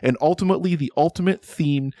movie. And ultimately the ultimate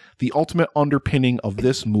theme, the ultimate underpinning of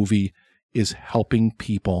this movie is helping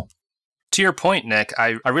people. To your point, Nick,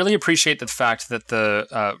 I really appreciate the fact that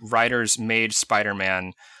the writers made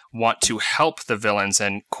Spider-Man want to help the villains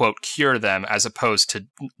and, quote, cure them as opposed to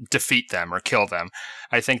defeat them or kill them.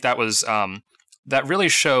 I think that was that really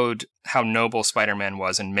showed how noble Spider-Man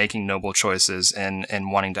was in making noble choices and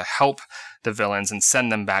wanting to help the villains and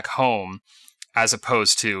send them back home, as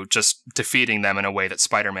opposed to just defeating them in a way that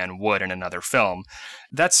Spider-Man would in another film.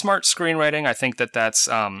 That's smart screenwriting. I think that's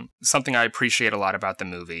something I appreciate a lot about the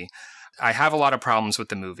movie. I have a lot of problems with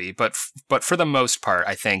the movie, but for the most part,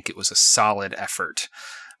 I think it was a solid effort.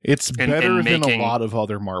 It's better than a lot of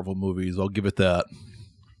other Marvel movies. I'll give it that.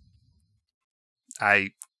 I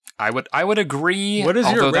would agree. What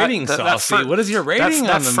is your rating, Saucy? What is your rating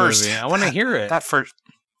on the movie? I want to hear it. That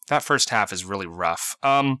first half is really rough.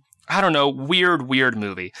 I don't know. Weird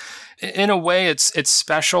movie. In a way, it's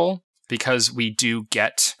special because we do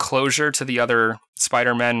get closure to the other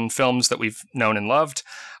Spider-Man films that we've known and loved.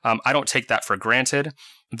 I don't take that for granted.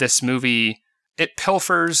 This movie, it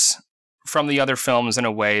pilfers from the other films in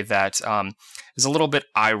a way that is a little bit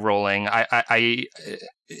eye-rolling.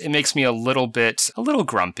 It makes me a little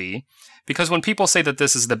grumpy, because when people say that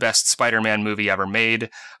this is the best Spider-Man movie ever made,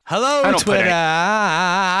 hello Twitter,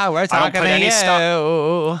 we're talking to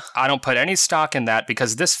you. I don't put any stock in that,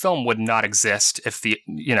 because this film would not exist if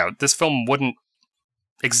this film wouldn't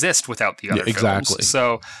exist without the other films. Exactly.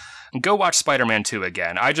 So go watch Spider-Man 2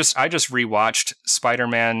 again. I just rewatched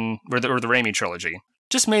Spider-Man or the Raimi trilogy.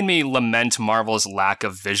 Just made me lament Marvel's lack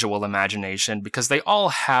of visual imagination, because they all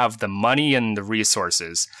have the money and the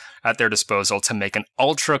resources at their disposal to make an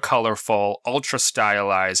ultra colorful, ultra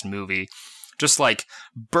stylized movie, just like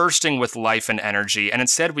bursting with life and energy. And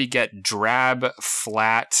instead we get drab,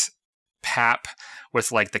 flat pap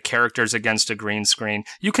with like the characters against a green screen.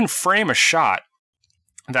 You can frame a shot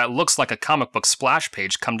that looks like a comic book splash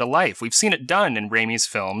page come to life. We've seen it done in Raimi's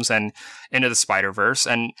films and Into the Spider-Verse,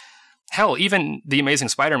 and hell, even the Amazing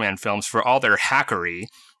Spider-Man films, for all their hackery,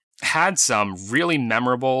 had some really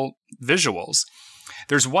memorable visuals.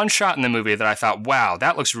 There's one shot in the movie that I thought, wow,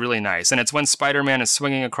 that looks really nice. And it's when Spider-Man is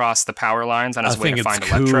swinging across the power lines on his way to find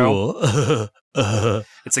Electro.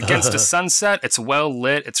 It's against a sunset. It's well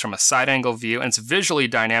lit. It's from a side angle view. And it's visually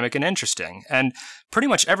dynamic and interesting. And pretty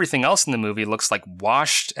much everything else in the movie looks like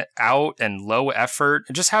washed out and low effort.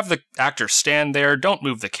 Just have the actor stand there. Don't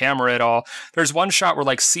move the camera at all. There's one shot where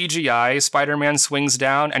like CGI Spider-Man swings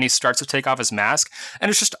down and he starts to take off his mask. And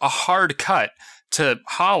it's just a hard cut to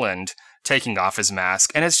Holland taking off his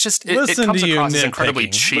mask, and it's just it comes across as incredibly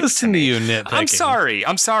cheap. Listen to you nitpicking.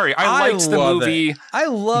 I'm sorry. I liked the movie. I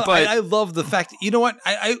love the fact. You know what?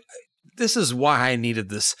 I this is why I needed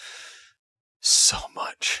this so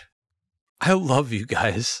much. I love you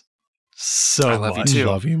guys so I love much. you too.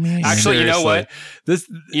 Love you, man. Actually, Seriously.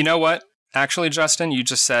 you know what? Actually, Justin, you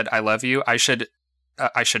just said I love you. I should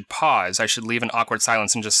pause. I should leave an awkward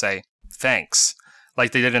silence and just say thanks,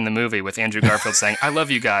 like they did in the movie with Andrew Garfield saying I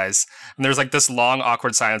love you guys. And there's like this long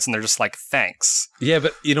awkward silence, and they're just like thanks. Yeah,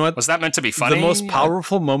 but you know what? Was that meant to be funny? The most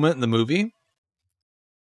powerful moment in the movie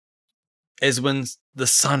is when the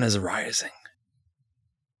sun is rising.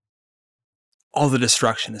 All the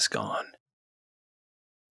destruction is gone.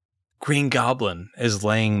 Green Goblin is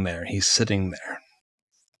laying there. He's sitting there.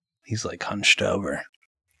 He's like hunched over.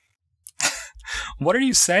 What are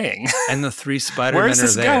you saying? And the 3 Spider-Men Where's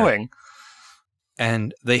this are there. going?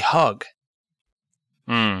 And they hug.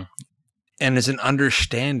 Mm. And it's an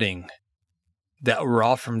understanding that we're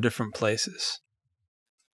all from different places.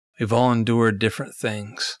 We've all endured different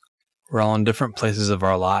things. We're all in different places of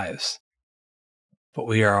our lives. But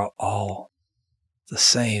we are all the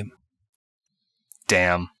same.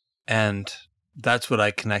 Damn. And that's what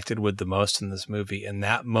I connected with the most in this movie. And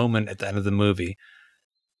that moment at the end of the movie,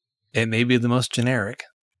 it may be the most generic.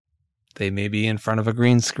 They may be in front of a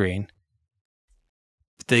green screen.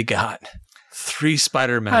 But they got 3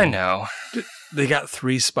 Spider-Men. I know. They got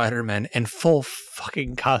 3 Spider-Men in full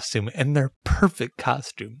fucking costume, and they're perfect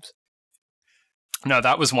costumes. No,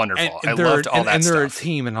 that was wonderful. And I loved all that and stuff. they're a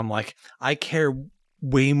team, and I'm like, I care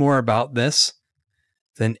way more about this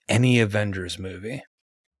than any Avengers movie.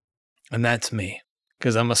 And that's me,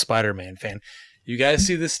 because I'm a Spider-Man fan. You guys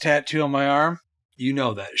see this tattoo on my arm? You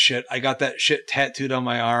know that shit. I got that shit tattooed on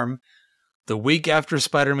my arm the week after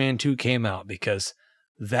Spider-Man 2 came out, because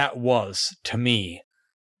that was, to me,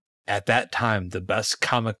 at that time, the best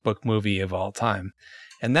comic book movie of all time.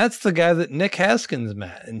 And that's the guy that Nick Haskins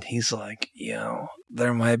met. And he's like,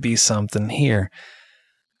 there might be something here.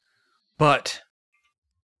 But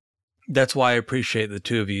that's why I appreciate the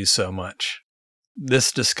two of you so much.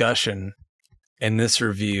 This discussion and this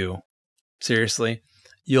review, seriously,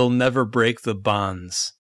 you'll never break the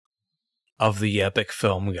bonds of the epic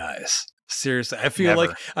film, guys. Seriously, I feel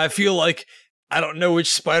like I don't know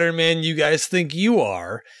which Spider-Man you guys think you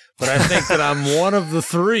are, but I think that I'm one of the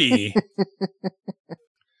 3.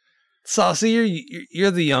 Saucy,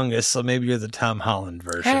 you're the youngest, so maybe you're the Tom Holland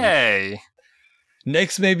version. Hey.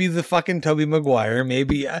 Nick's maybe the fucking Tobey Maguire.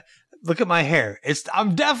 Maybe look at my hair.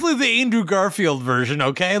 I'm definitely the Andrew Garfield version.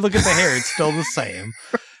 Okay, look at the hair; it's still the same.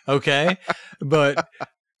 Okay, but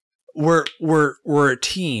we're a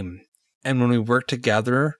team, and when we work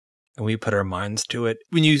together and we put our minds to it,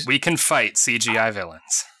 we can fight CGI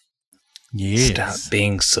villains. Yes. Stop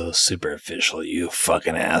being so superficial, you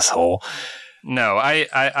fucking asshole. No,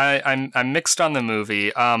 I'm mixed on the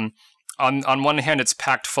movie. On one hand, it's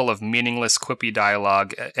packed full of meaningless, quippy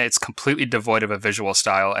dialogue. It's completely devoid of a visual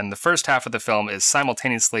style, and the first half of the film is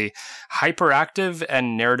simultaneously hyperactive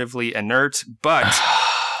and narratively inert, but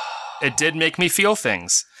it did make me feel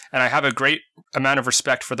things. And I have a great amount of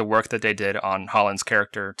respect for the work that they did on Holland's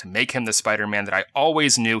character to make him the Spider-Man that I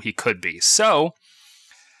always knew he could be. So,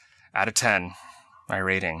 out of 10, my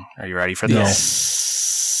rating. Are you ready for this?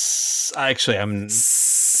 Yes. Actually, I'm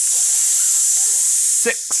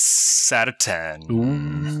 6 out of 10.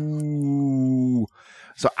 Ooh.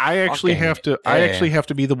 So I actually have to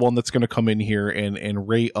be the one that's going to come in here and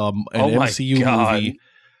rate an MCU movie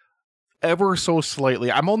ever so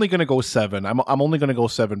slightly. I'm only going to go 7. I'm only going to go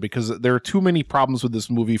 7 because there are too many problems with this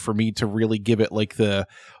movie for me to really give it like the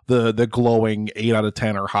glowing 8 out of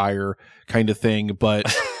 10 or higher kind of thing.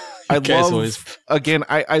 But I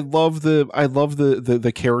love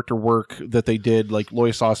the character work that they did, like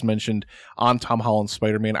Lois Sauce mentioned, on Tom Holland's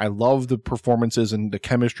Spider-Man. I love the performances and the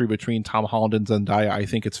chemistry between Tom Holland and Zendaya. I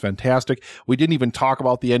think it's fantastic. We didn't even talk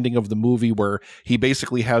about the ending of the movie where he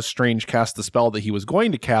basically has Strange cast the spell that he was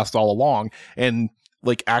going to cast all along and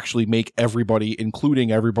like actually make everybody,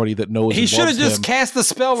 including everybody that knows he should have just cast the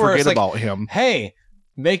spell where forget it's about like, him. Hey,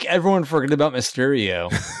 make everyone forget about Mysterio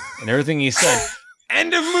and everything he said.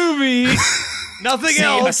 End of movie. Nothing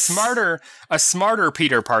else. A smarter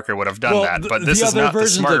Peter Parker would have done that, but this is not the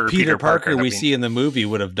smarter Peter Parker we see in the movie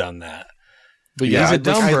would have done that. But yeah, he's a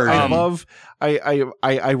dumb version.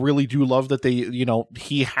 I really do love that they,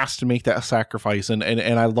 he has to make that sacrifice, and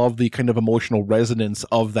I love the kind of emotional resonance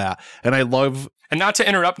of that, and I love. And not to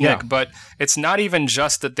interrupt, Nick, but it's not even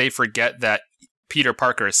just that they forget that Peter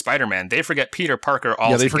Parker is Spider-Man. They forget Peter Parker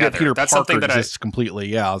altogether. Yeah, they forget Peter that's Parker something that exists completely.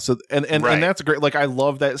 Yeah. So and that's great. Like I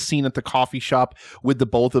love that scene at the coffee shop with the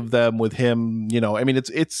both of them, with him. I mean,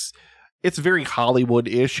 it's very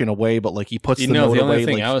Hollywood-ish in a way, but like he puts the note away.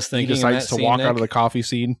 Thing I was thinking he decides to walk out of the coffee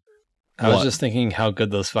scene. I was just thinking how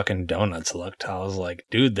good those fucking donuts looked. I was like,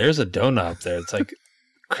 dude, there's a donut up there. It's like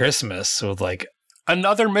Christmas with like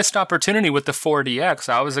Another missed opportunity with the 4DX.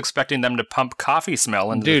 I was expecting them to pump coffee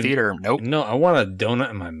smell into the theater. Nope. No, I want a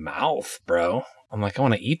donut in my mouth, bro. I'm like, I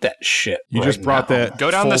want to eat that shit. You just brought that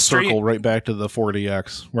full circle right back to the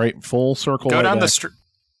 4DX, right? Full circle. Go down the street.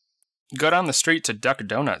 Go down the street to Duck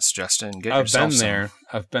Donuts, Justin. Get yourself some.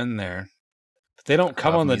 I've been there. But they don't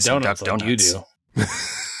come on the donuts like you do.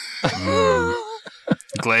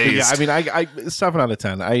 Glazed. Yeah, I mean, I 7 out of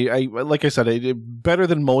 10. I like I said, better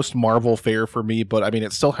than most Marvel fare for me, but I mean,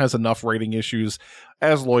 it still has enough rating issues,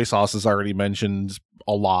 as Loisos has already mentioned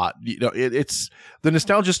a lot. You know, it's the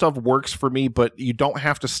nostalgia stuff works for me, but you don't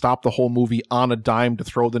have to stop the whole movie on a dime to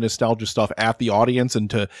throw the nostalgia stuff at the audience and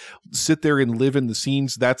to sit there and live in the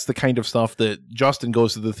scenes. That's the kind of stuff that Justin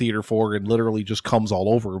goes to the theater for and literally just comes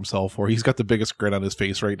all over himself for. He's got the biggest grin on his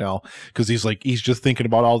face right now because he's just thinking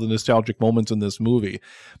about all the nostalgic moments in this movie,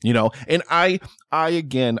 you know. And I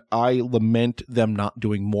lament them not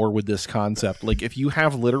doing more with this concept. Like, if you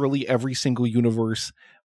have literally every single universe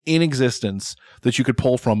in existence that you could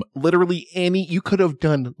pull from, literally you could have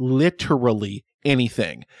done literally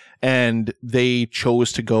anything, and they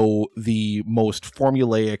chose to go the most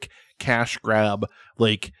formulaic cash grab,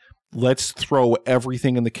 like, let's throw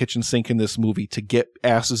everything in the kitchen sink in this movie to get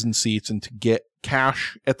asses in seats and to get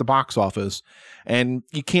cash at the box office. And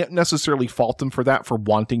you can't necessarily fault them for that, for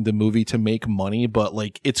wanting the movie to make money, but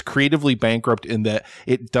like, it's creatively bankrupt in that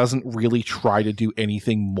it doesn't really try to do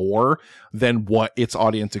anything more than what its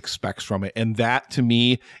audience expects from it. And that, to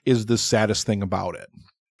me, is the saddest thing about it.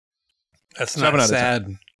 That's not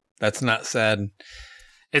sad. That's not sad.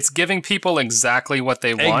 It's giving people exactly what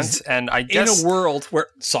they want, and I guess in a world where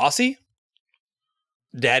Saucy,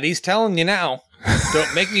 Daddy's telling you now,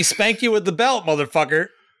 don't make me spank you with the belt, motherfucker,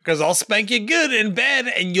 because I'll spank you good in bed,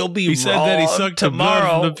 and you'll be. He said that he sucked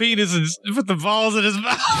tomorrow. The penis and put the balls in his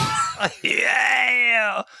mouth.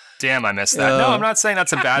 Yeah. Damn, I missed that. No, I'm not saying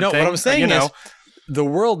that's a bad thing. No, what I'm saying is, the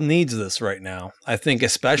world needs this right now. I think,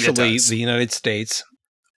 especially the United States.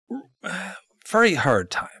 Very hard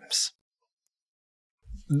times.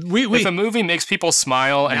 If a movie makes people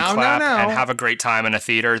smile and clap and have a great time in a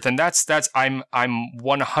theater, then I'm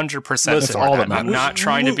 100% that's all that matters. I'm not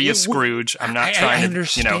trying to be a Scrooge. I'm not trying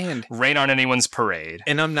to, rain on anyone's parade.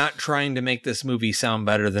 And I'm not trying to make this movie sound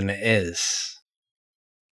better than it is.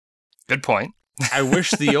 Good point. I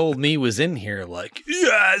wish the old me was in here like,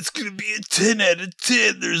 yeah, it's going to be a 10 out of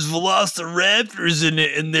 10. There's Velociraptors in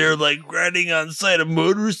it, and they're like riding on side of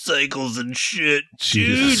motorcycles and shit.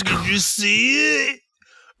 Dude, did you see it?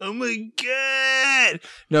 Oh my God.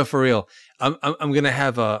 No, for real. I'm going to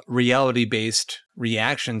have a reality-based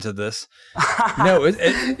reaction to this. No,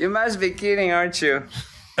 you must be kidding, aren't you?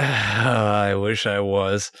 I wish I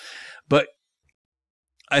was. But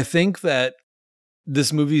I think that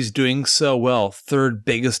this movie's doing so well, third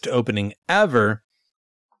biggest opening ever.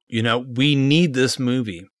 You know, we need this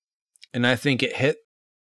movie. And I think it hit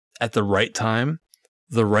at the right time,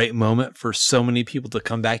 the right moment for so many people to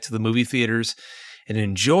come back to the movie theaters and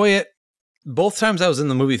enjoy it. Both times I was in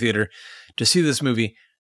the movie theater to see this movie,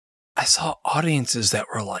 I saw audiences that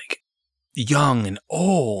were like young and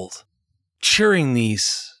old, cheering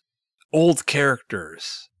these old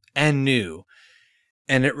characters and new.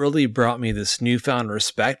 And it really brought me this newfound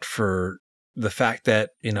respect for the fact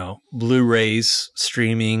that, you know, Blu-rays,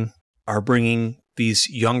 streaming are bringing these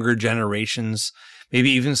younger generations,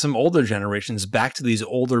 maybe even some older generations, back to these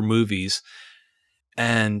older movies.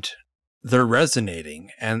 And they're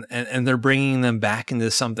resonating and they're bringing them back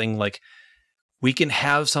into something like we can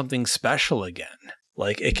have something special again.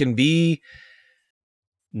 Like it can be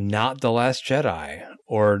not The Last Jedi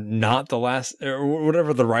or not the last or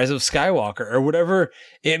whatever, The Rise of Skywalker or whatever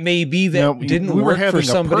it may be that didn't work for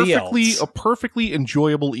somebody else. A perfectly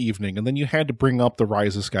enjoyable evening. And then you had to bring up The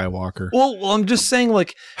Rise of Skywalker. Well, I'm just saying,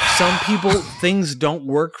 like, some people, things don't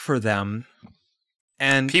work for them.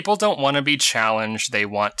 And people don't want to be challenged. They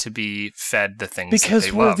want to be fed the things because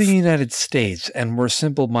that they we're love. The United States and we're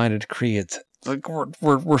simple-minded creates. Like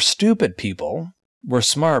we're stupid people. We're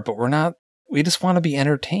smart, but we're not. We just want to be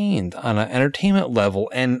entertained on an entertainment level.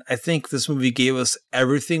 And I think this movie gave us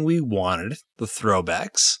everything we wanted. The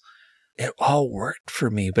throwbacks. It all worked for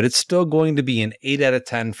me, but it's still going to be an 8 out of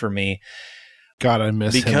 10 for me. God, I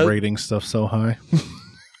miss him rating stuff so high.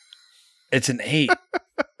 It's an 8.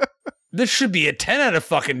 This should be a 10 out of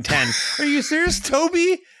fucking 10. Are you serious,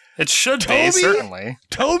 Toby? It should be, certainly.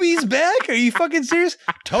 Toby's back? Are you fucking serious?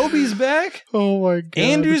 Toby's back? Oh my God.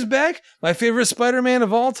 Andrew's back? My favorite Spider-Man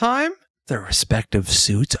of all time? Their respective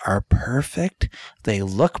suits are perfect. They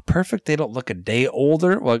look perfect. They don't look a day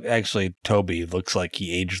older. Well, actually, Toby looks like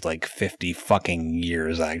he aged like 50 fucking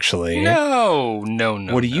years, actually. No.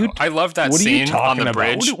 What are you? I love that scene on the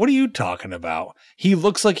bridge. What are you talking about? He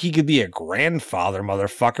looks like he could be a grandfather,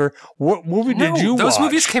 motherfucker. What movie did you watch? Those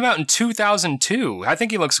movies came out in 2002. I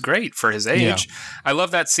think he looks great for his age. Yeah. I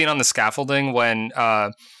love that scene on the scaffolding when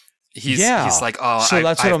he's like, so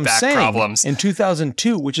that's what I'm saying. Problems. In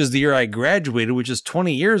 2002, which is the year I graduated, which is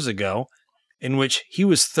 20 years ago, in which he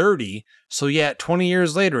was 30. So yeah, 20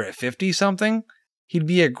 years later at 50 something, he'd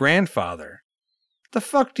be a grandfather. The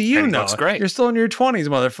fuck do you know? Looks great. You're still in your 20s,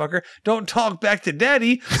 motherfucker. Don't talk back to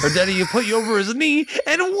daddy, or daddy will put you over his knee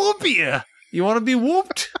and whoop you. You want to be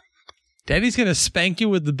whooped? Daddy's going to spank you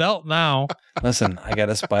with the belt now. Listen, I got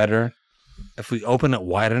a spider. If we open it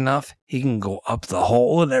wide enough, he can go up the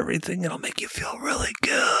hole and everything. It'll make you feel really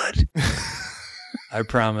good. I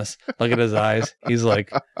promise. Look at his eyes. He's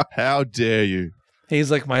like, how dare you? He's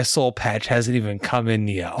like, my soul patch hasn't even come in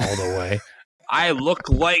yet all the way. I look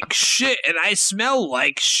like shit and I smell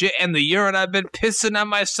like shit, and the urine I've been pissing on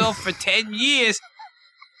myself for 10 years.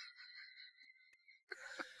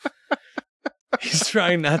 He's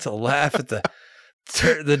trying not to laugh at the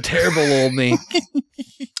terrible old me.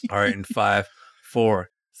 All right, in 5, 4,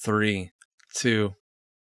 3, 2.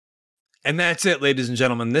 And that's it, ladies and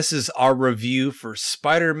gentlemen. This is our review for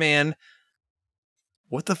Spider-Man.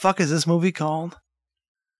 What the fuck is this movie called?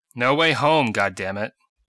 No Way Home, goddammit.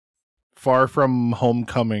 Far From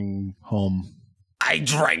Homecoming Home. I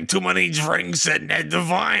drank too many drinks at Ned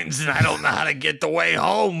Devine's and I don't know how to get the way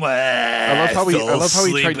home. I love how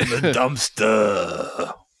he tried in the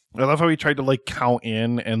dumpster. I love how he tried to like count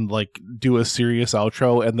in and like do a serious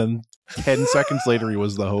outro, and then 10 seconds later he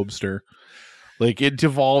was the hobster. Like it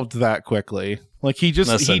devolved that quickly. Like he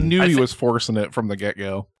knew he was forcing it from the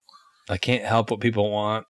get-go. I can't help what people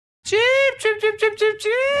want. Cheep, cheep, cheep, cheep, cheep,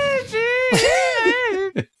 cheep,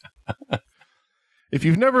 cheep. If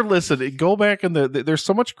you've never listened, go back and there's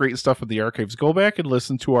so much great stuff in the archives. Go back and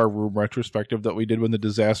listen to our Room retrospective that we did when the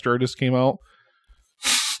Disaster Artist came out.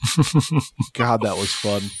 God, that was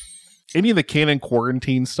fun. Any of the Canon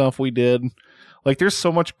Quarantine stuff we did, like there's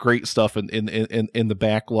so much great stuff in the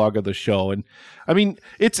backlog of the show, and I mean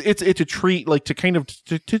it's a treat like to kind of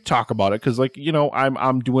to talk about it, because like, you know,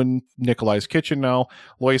 I'm doing Nikolai's Kitchen now.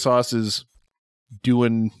 Loy Sauce is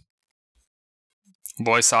doing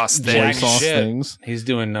boy sauce things. He's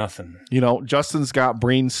doing nothing. You know, Justin's got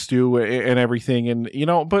brain stew and everything, and you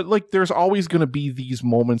know, but like there's always going to be these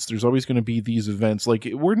moments, there's always going to be these events. Like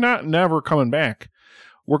we're not never coming back.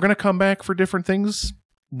 We're going to come back for different things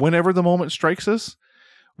whenever the moment strikes us,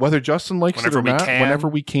 whether Justin likes it or not, whenever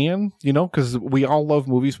we can, you know, because we all love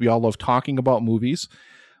movies, we all love talking about movies.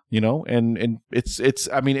 You know, and it's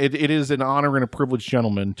I mean, it is an honor and a privilege,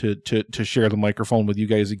 gentlemen, to share the microphone with you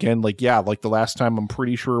guys again. Like, yeah, like the last time I'm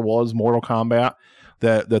pretty sure was Mortal Kombat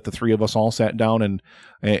that the three of us all sat down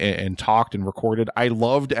and talked and recorded. I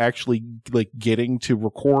loved actually like getting to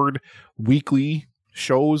record weekly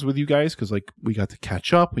shows with you guys, because like we got to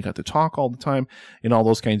catch up, we got to talk all the time and all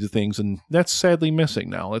those kinds of things, and that's sadly missing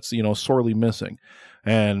now. It's, you know, sorely missing.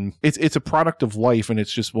 And it's a product of life, and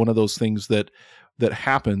it's just one of those things that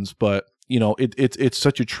happens. But you know, it's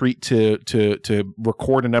such a treat to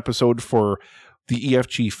record an episode for the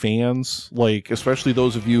EFG fans, like especially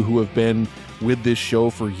those of you who have been with this show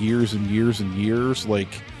for years and years and years.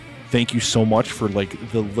 Like, thank you so much for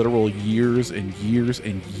like the literal years and years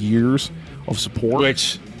and years of support.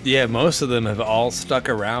 Which, yeah, most of them have all stuck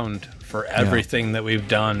around for everything that we've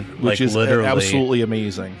done, which like is literally absolutely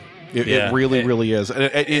amazing. It really is.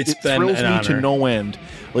 It thrills me to no end.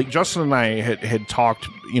 Like Justin and I had talked,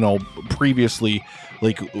 you know, previously,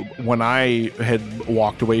 like when I had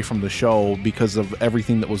walked away from the show because of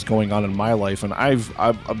everything that was going on in my life. And I'll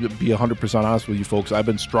be 100% honest with you folks. I've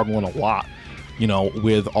been struggling a lot, you know,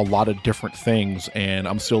 with a lot of different things, and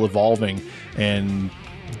I'm still evolving and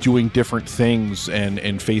doing different things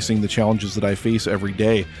and facing the challenges that I face every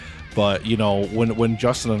day. But, you know, when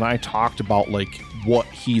Justin and I talked about like what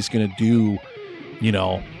he's going to do, you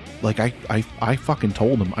know, like I fucking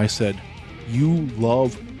told him, I said, you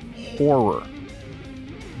love horror.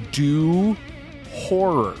 Do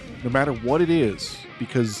horror, no matter what it is,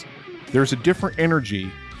 because there's a different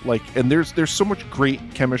energy. Like, and there's so much great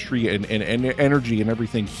chemistry and energy and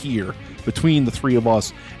everything here between the three of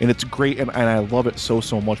us, and it's great, and I love it so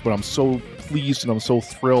much. But I'm so pleased and I'm so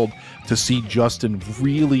thrilled to see Justin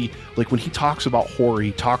really, like, when he talks about horror,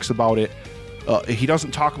 he talks about it. He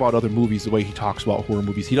doesn't talk about other movies the way he talks about horror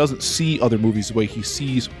movies. He doesn't see other movies the way he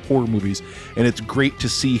sees horror movies, and it's great to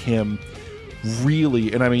see him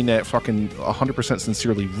really, and I mean that fucking 100%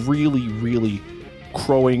 sincerely, really, really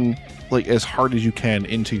crowing like as hard as you can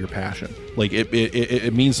into your passion. Like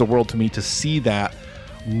it means the world to me to see that.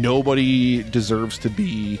 Nobody deserves to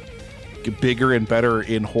be bigger and better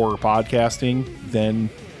in horror podcasting than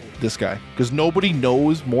this guy, because nobody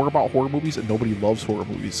knows more about horror movies and nobody loves horror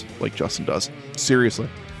movies like Justin does. Seriously,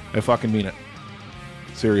 I fucking mean it.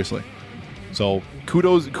 Seriously. So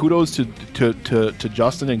kudos to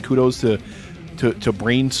Justin, and kudos to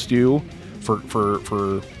Brain Stew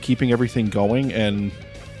for keeping everything going. And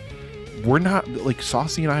we're not like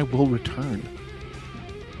Saucy and I will return.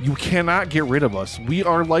 You cannot get rid of us. We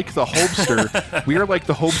are like the Hopester. We are like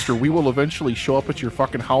the Hopester. We will eventually show up at your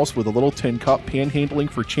fucking house with a little tin cup, panhandling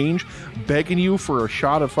for change, begging you for a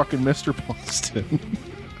shot of fucking Mr. Boston.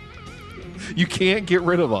 You can't get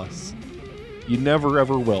rid of us. You never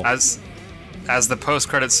ever will. As the post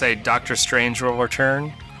credits say, Doctor Strange will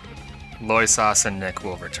return. Loisas and Nick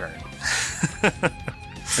will return.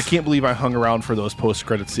 I can't believe I hung around for those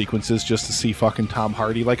post-credit sequences just to see fucking Tom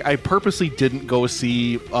Hardy. Like, I purposely didn't go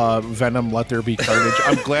see Venom: Let There Be Carnage.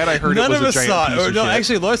 I'm glad I heard None it was of a us giant saw piece it. of No, shit.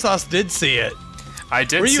 actually, Loisas did see it. I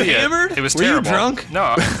did see it. Were you hammered? It was Were terrible. You drunk?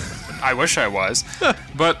 No, I wish I was.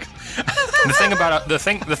 But the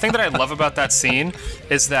thing that I love about that scene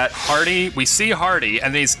is that we see Hardy,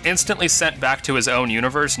 and he's instantly sent back to his own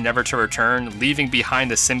universe, never to return, leaving behind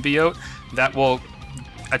the symbiote that will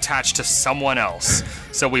attach to someone else.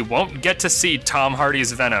 So we won't get to see Tom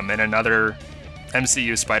Hardy's Venom in another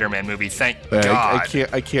MCU Spider-Man movie. Thank God.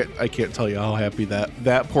 I can't tell you how happy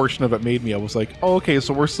that portion of it made me. I was like, oh, okay,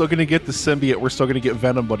 so we're still gonna get the symbiote, we're still gonna get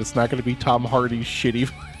Venom, but it's not gonna be Tom Hardy's shitty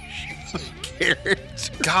character.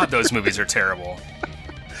 God, those movies are terrible.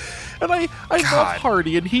 And I love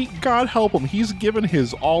Hardy, and God help him, he's given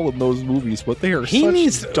his all in those movies, but they are dumpster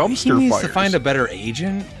fires. He needs to find a better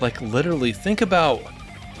agent. Like, literally, think about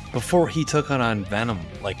before he took on Venom,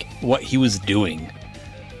 like what he was doing.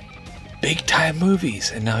 Big time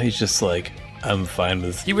movies, and now he's just like, I'm fine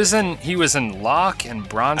with. He was in Locke and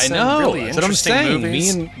Bronson. I know. Really That's what I'm saying.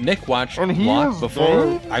 Movies. Me and Nick watched Locke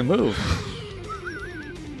before I moved.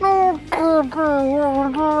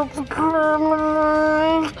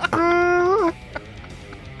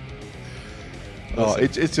 Oh,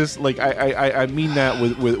 it's just like I mean that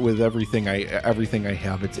with everything I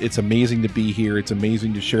have. It's amazing to be here. It's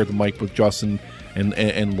amazing to share the mic with Justin and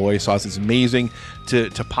Loisas. It's amazing to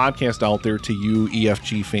podcast out there to you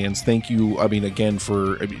EFG fans. Thank you. I mean, again,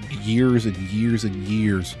 for years and years and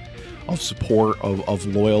years of support, of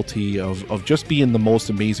loyalty, of just being the most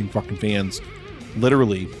amazing fucking fans,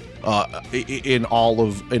 literally, in all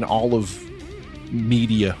of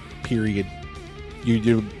media. Period.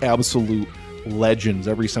 You're absolute legends,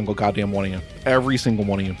 every single goddamn one of you. Every single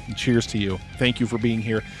one of you. Cheers to you. Thank you for being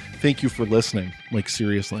here. Thank you for listening. Like,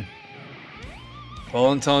 seriously.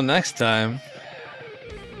 Well, until next time,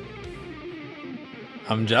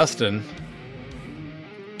 I'm Justin.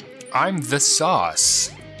 I'm the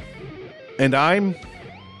Sauce. And I'm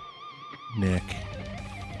Nick.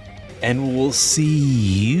 And we'll see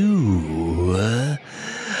you.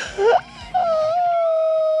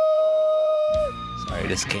 Sorry,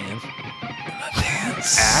 this can.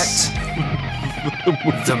 At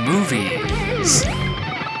the movies.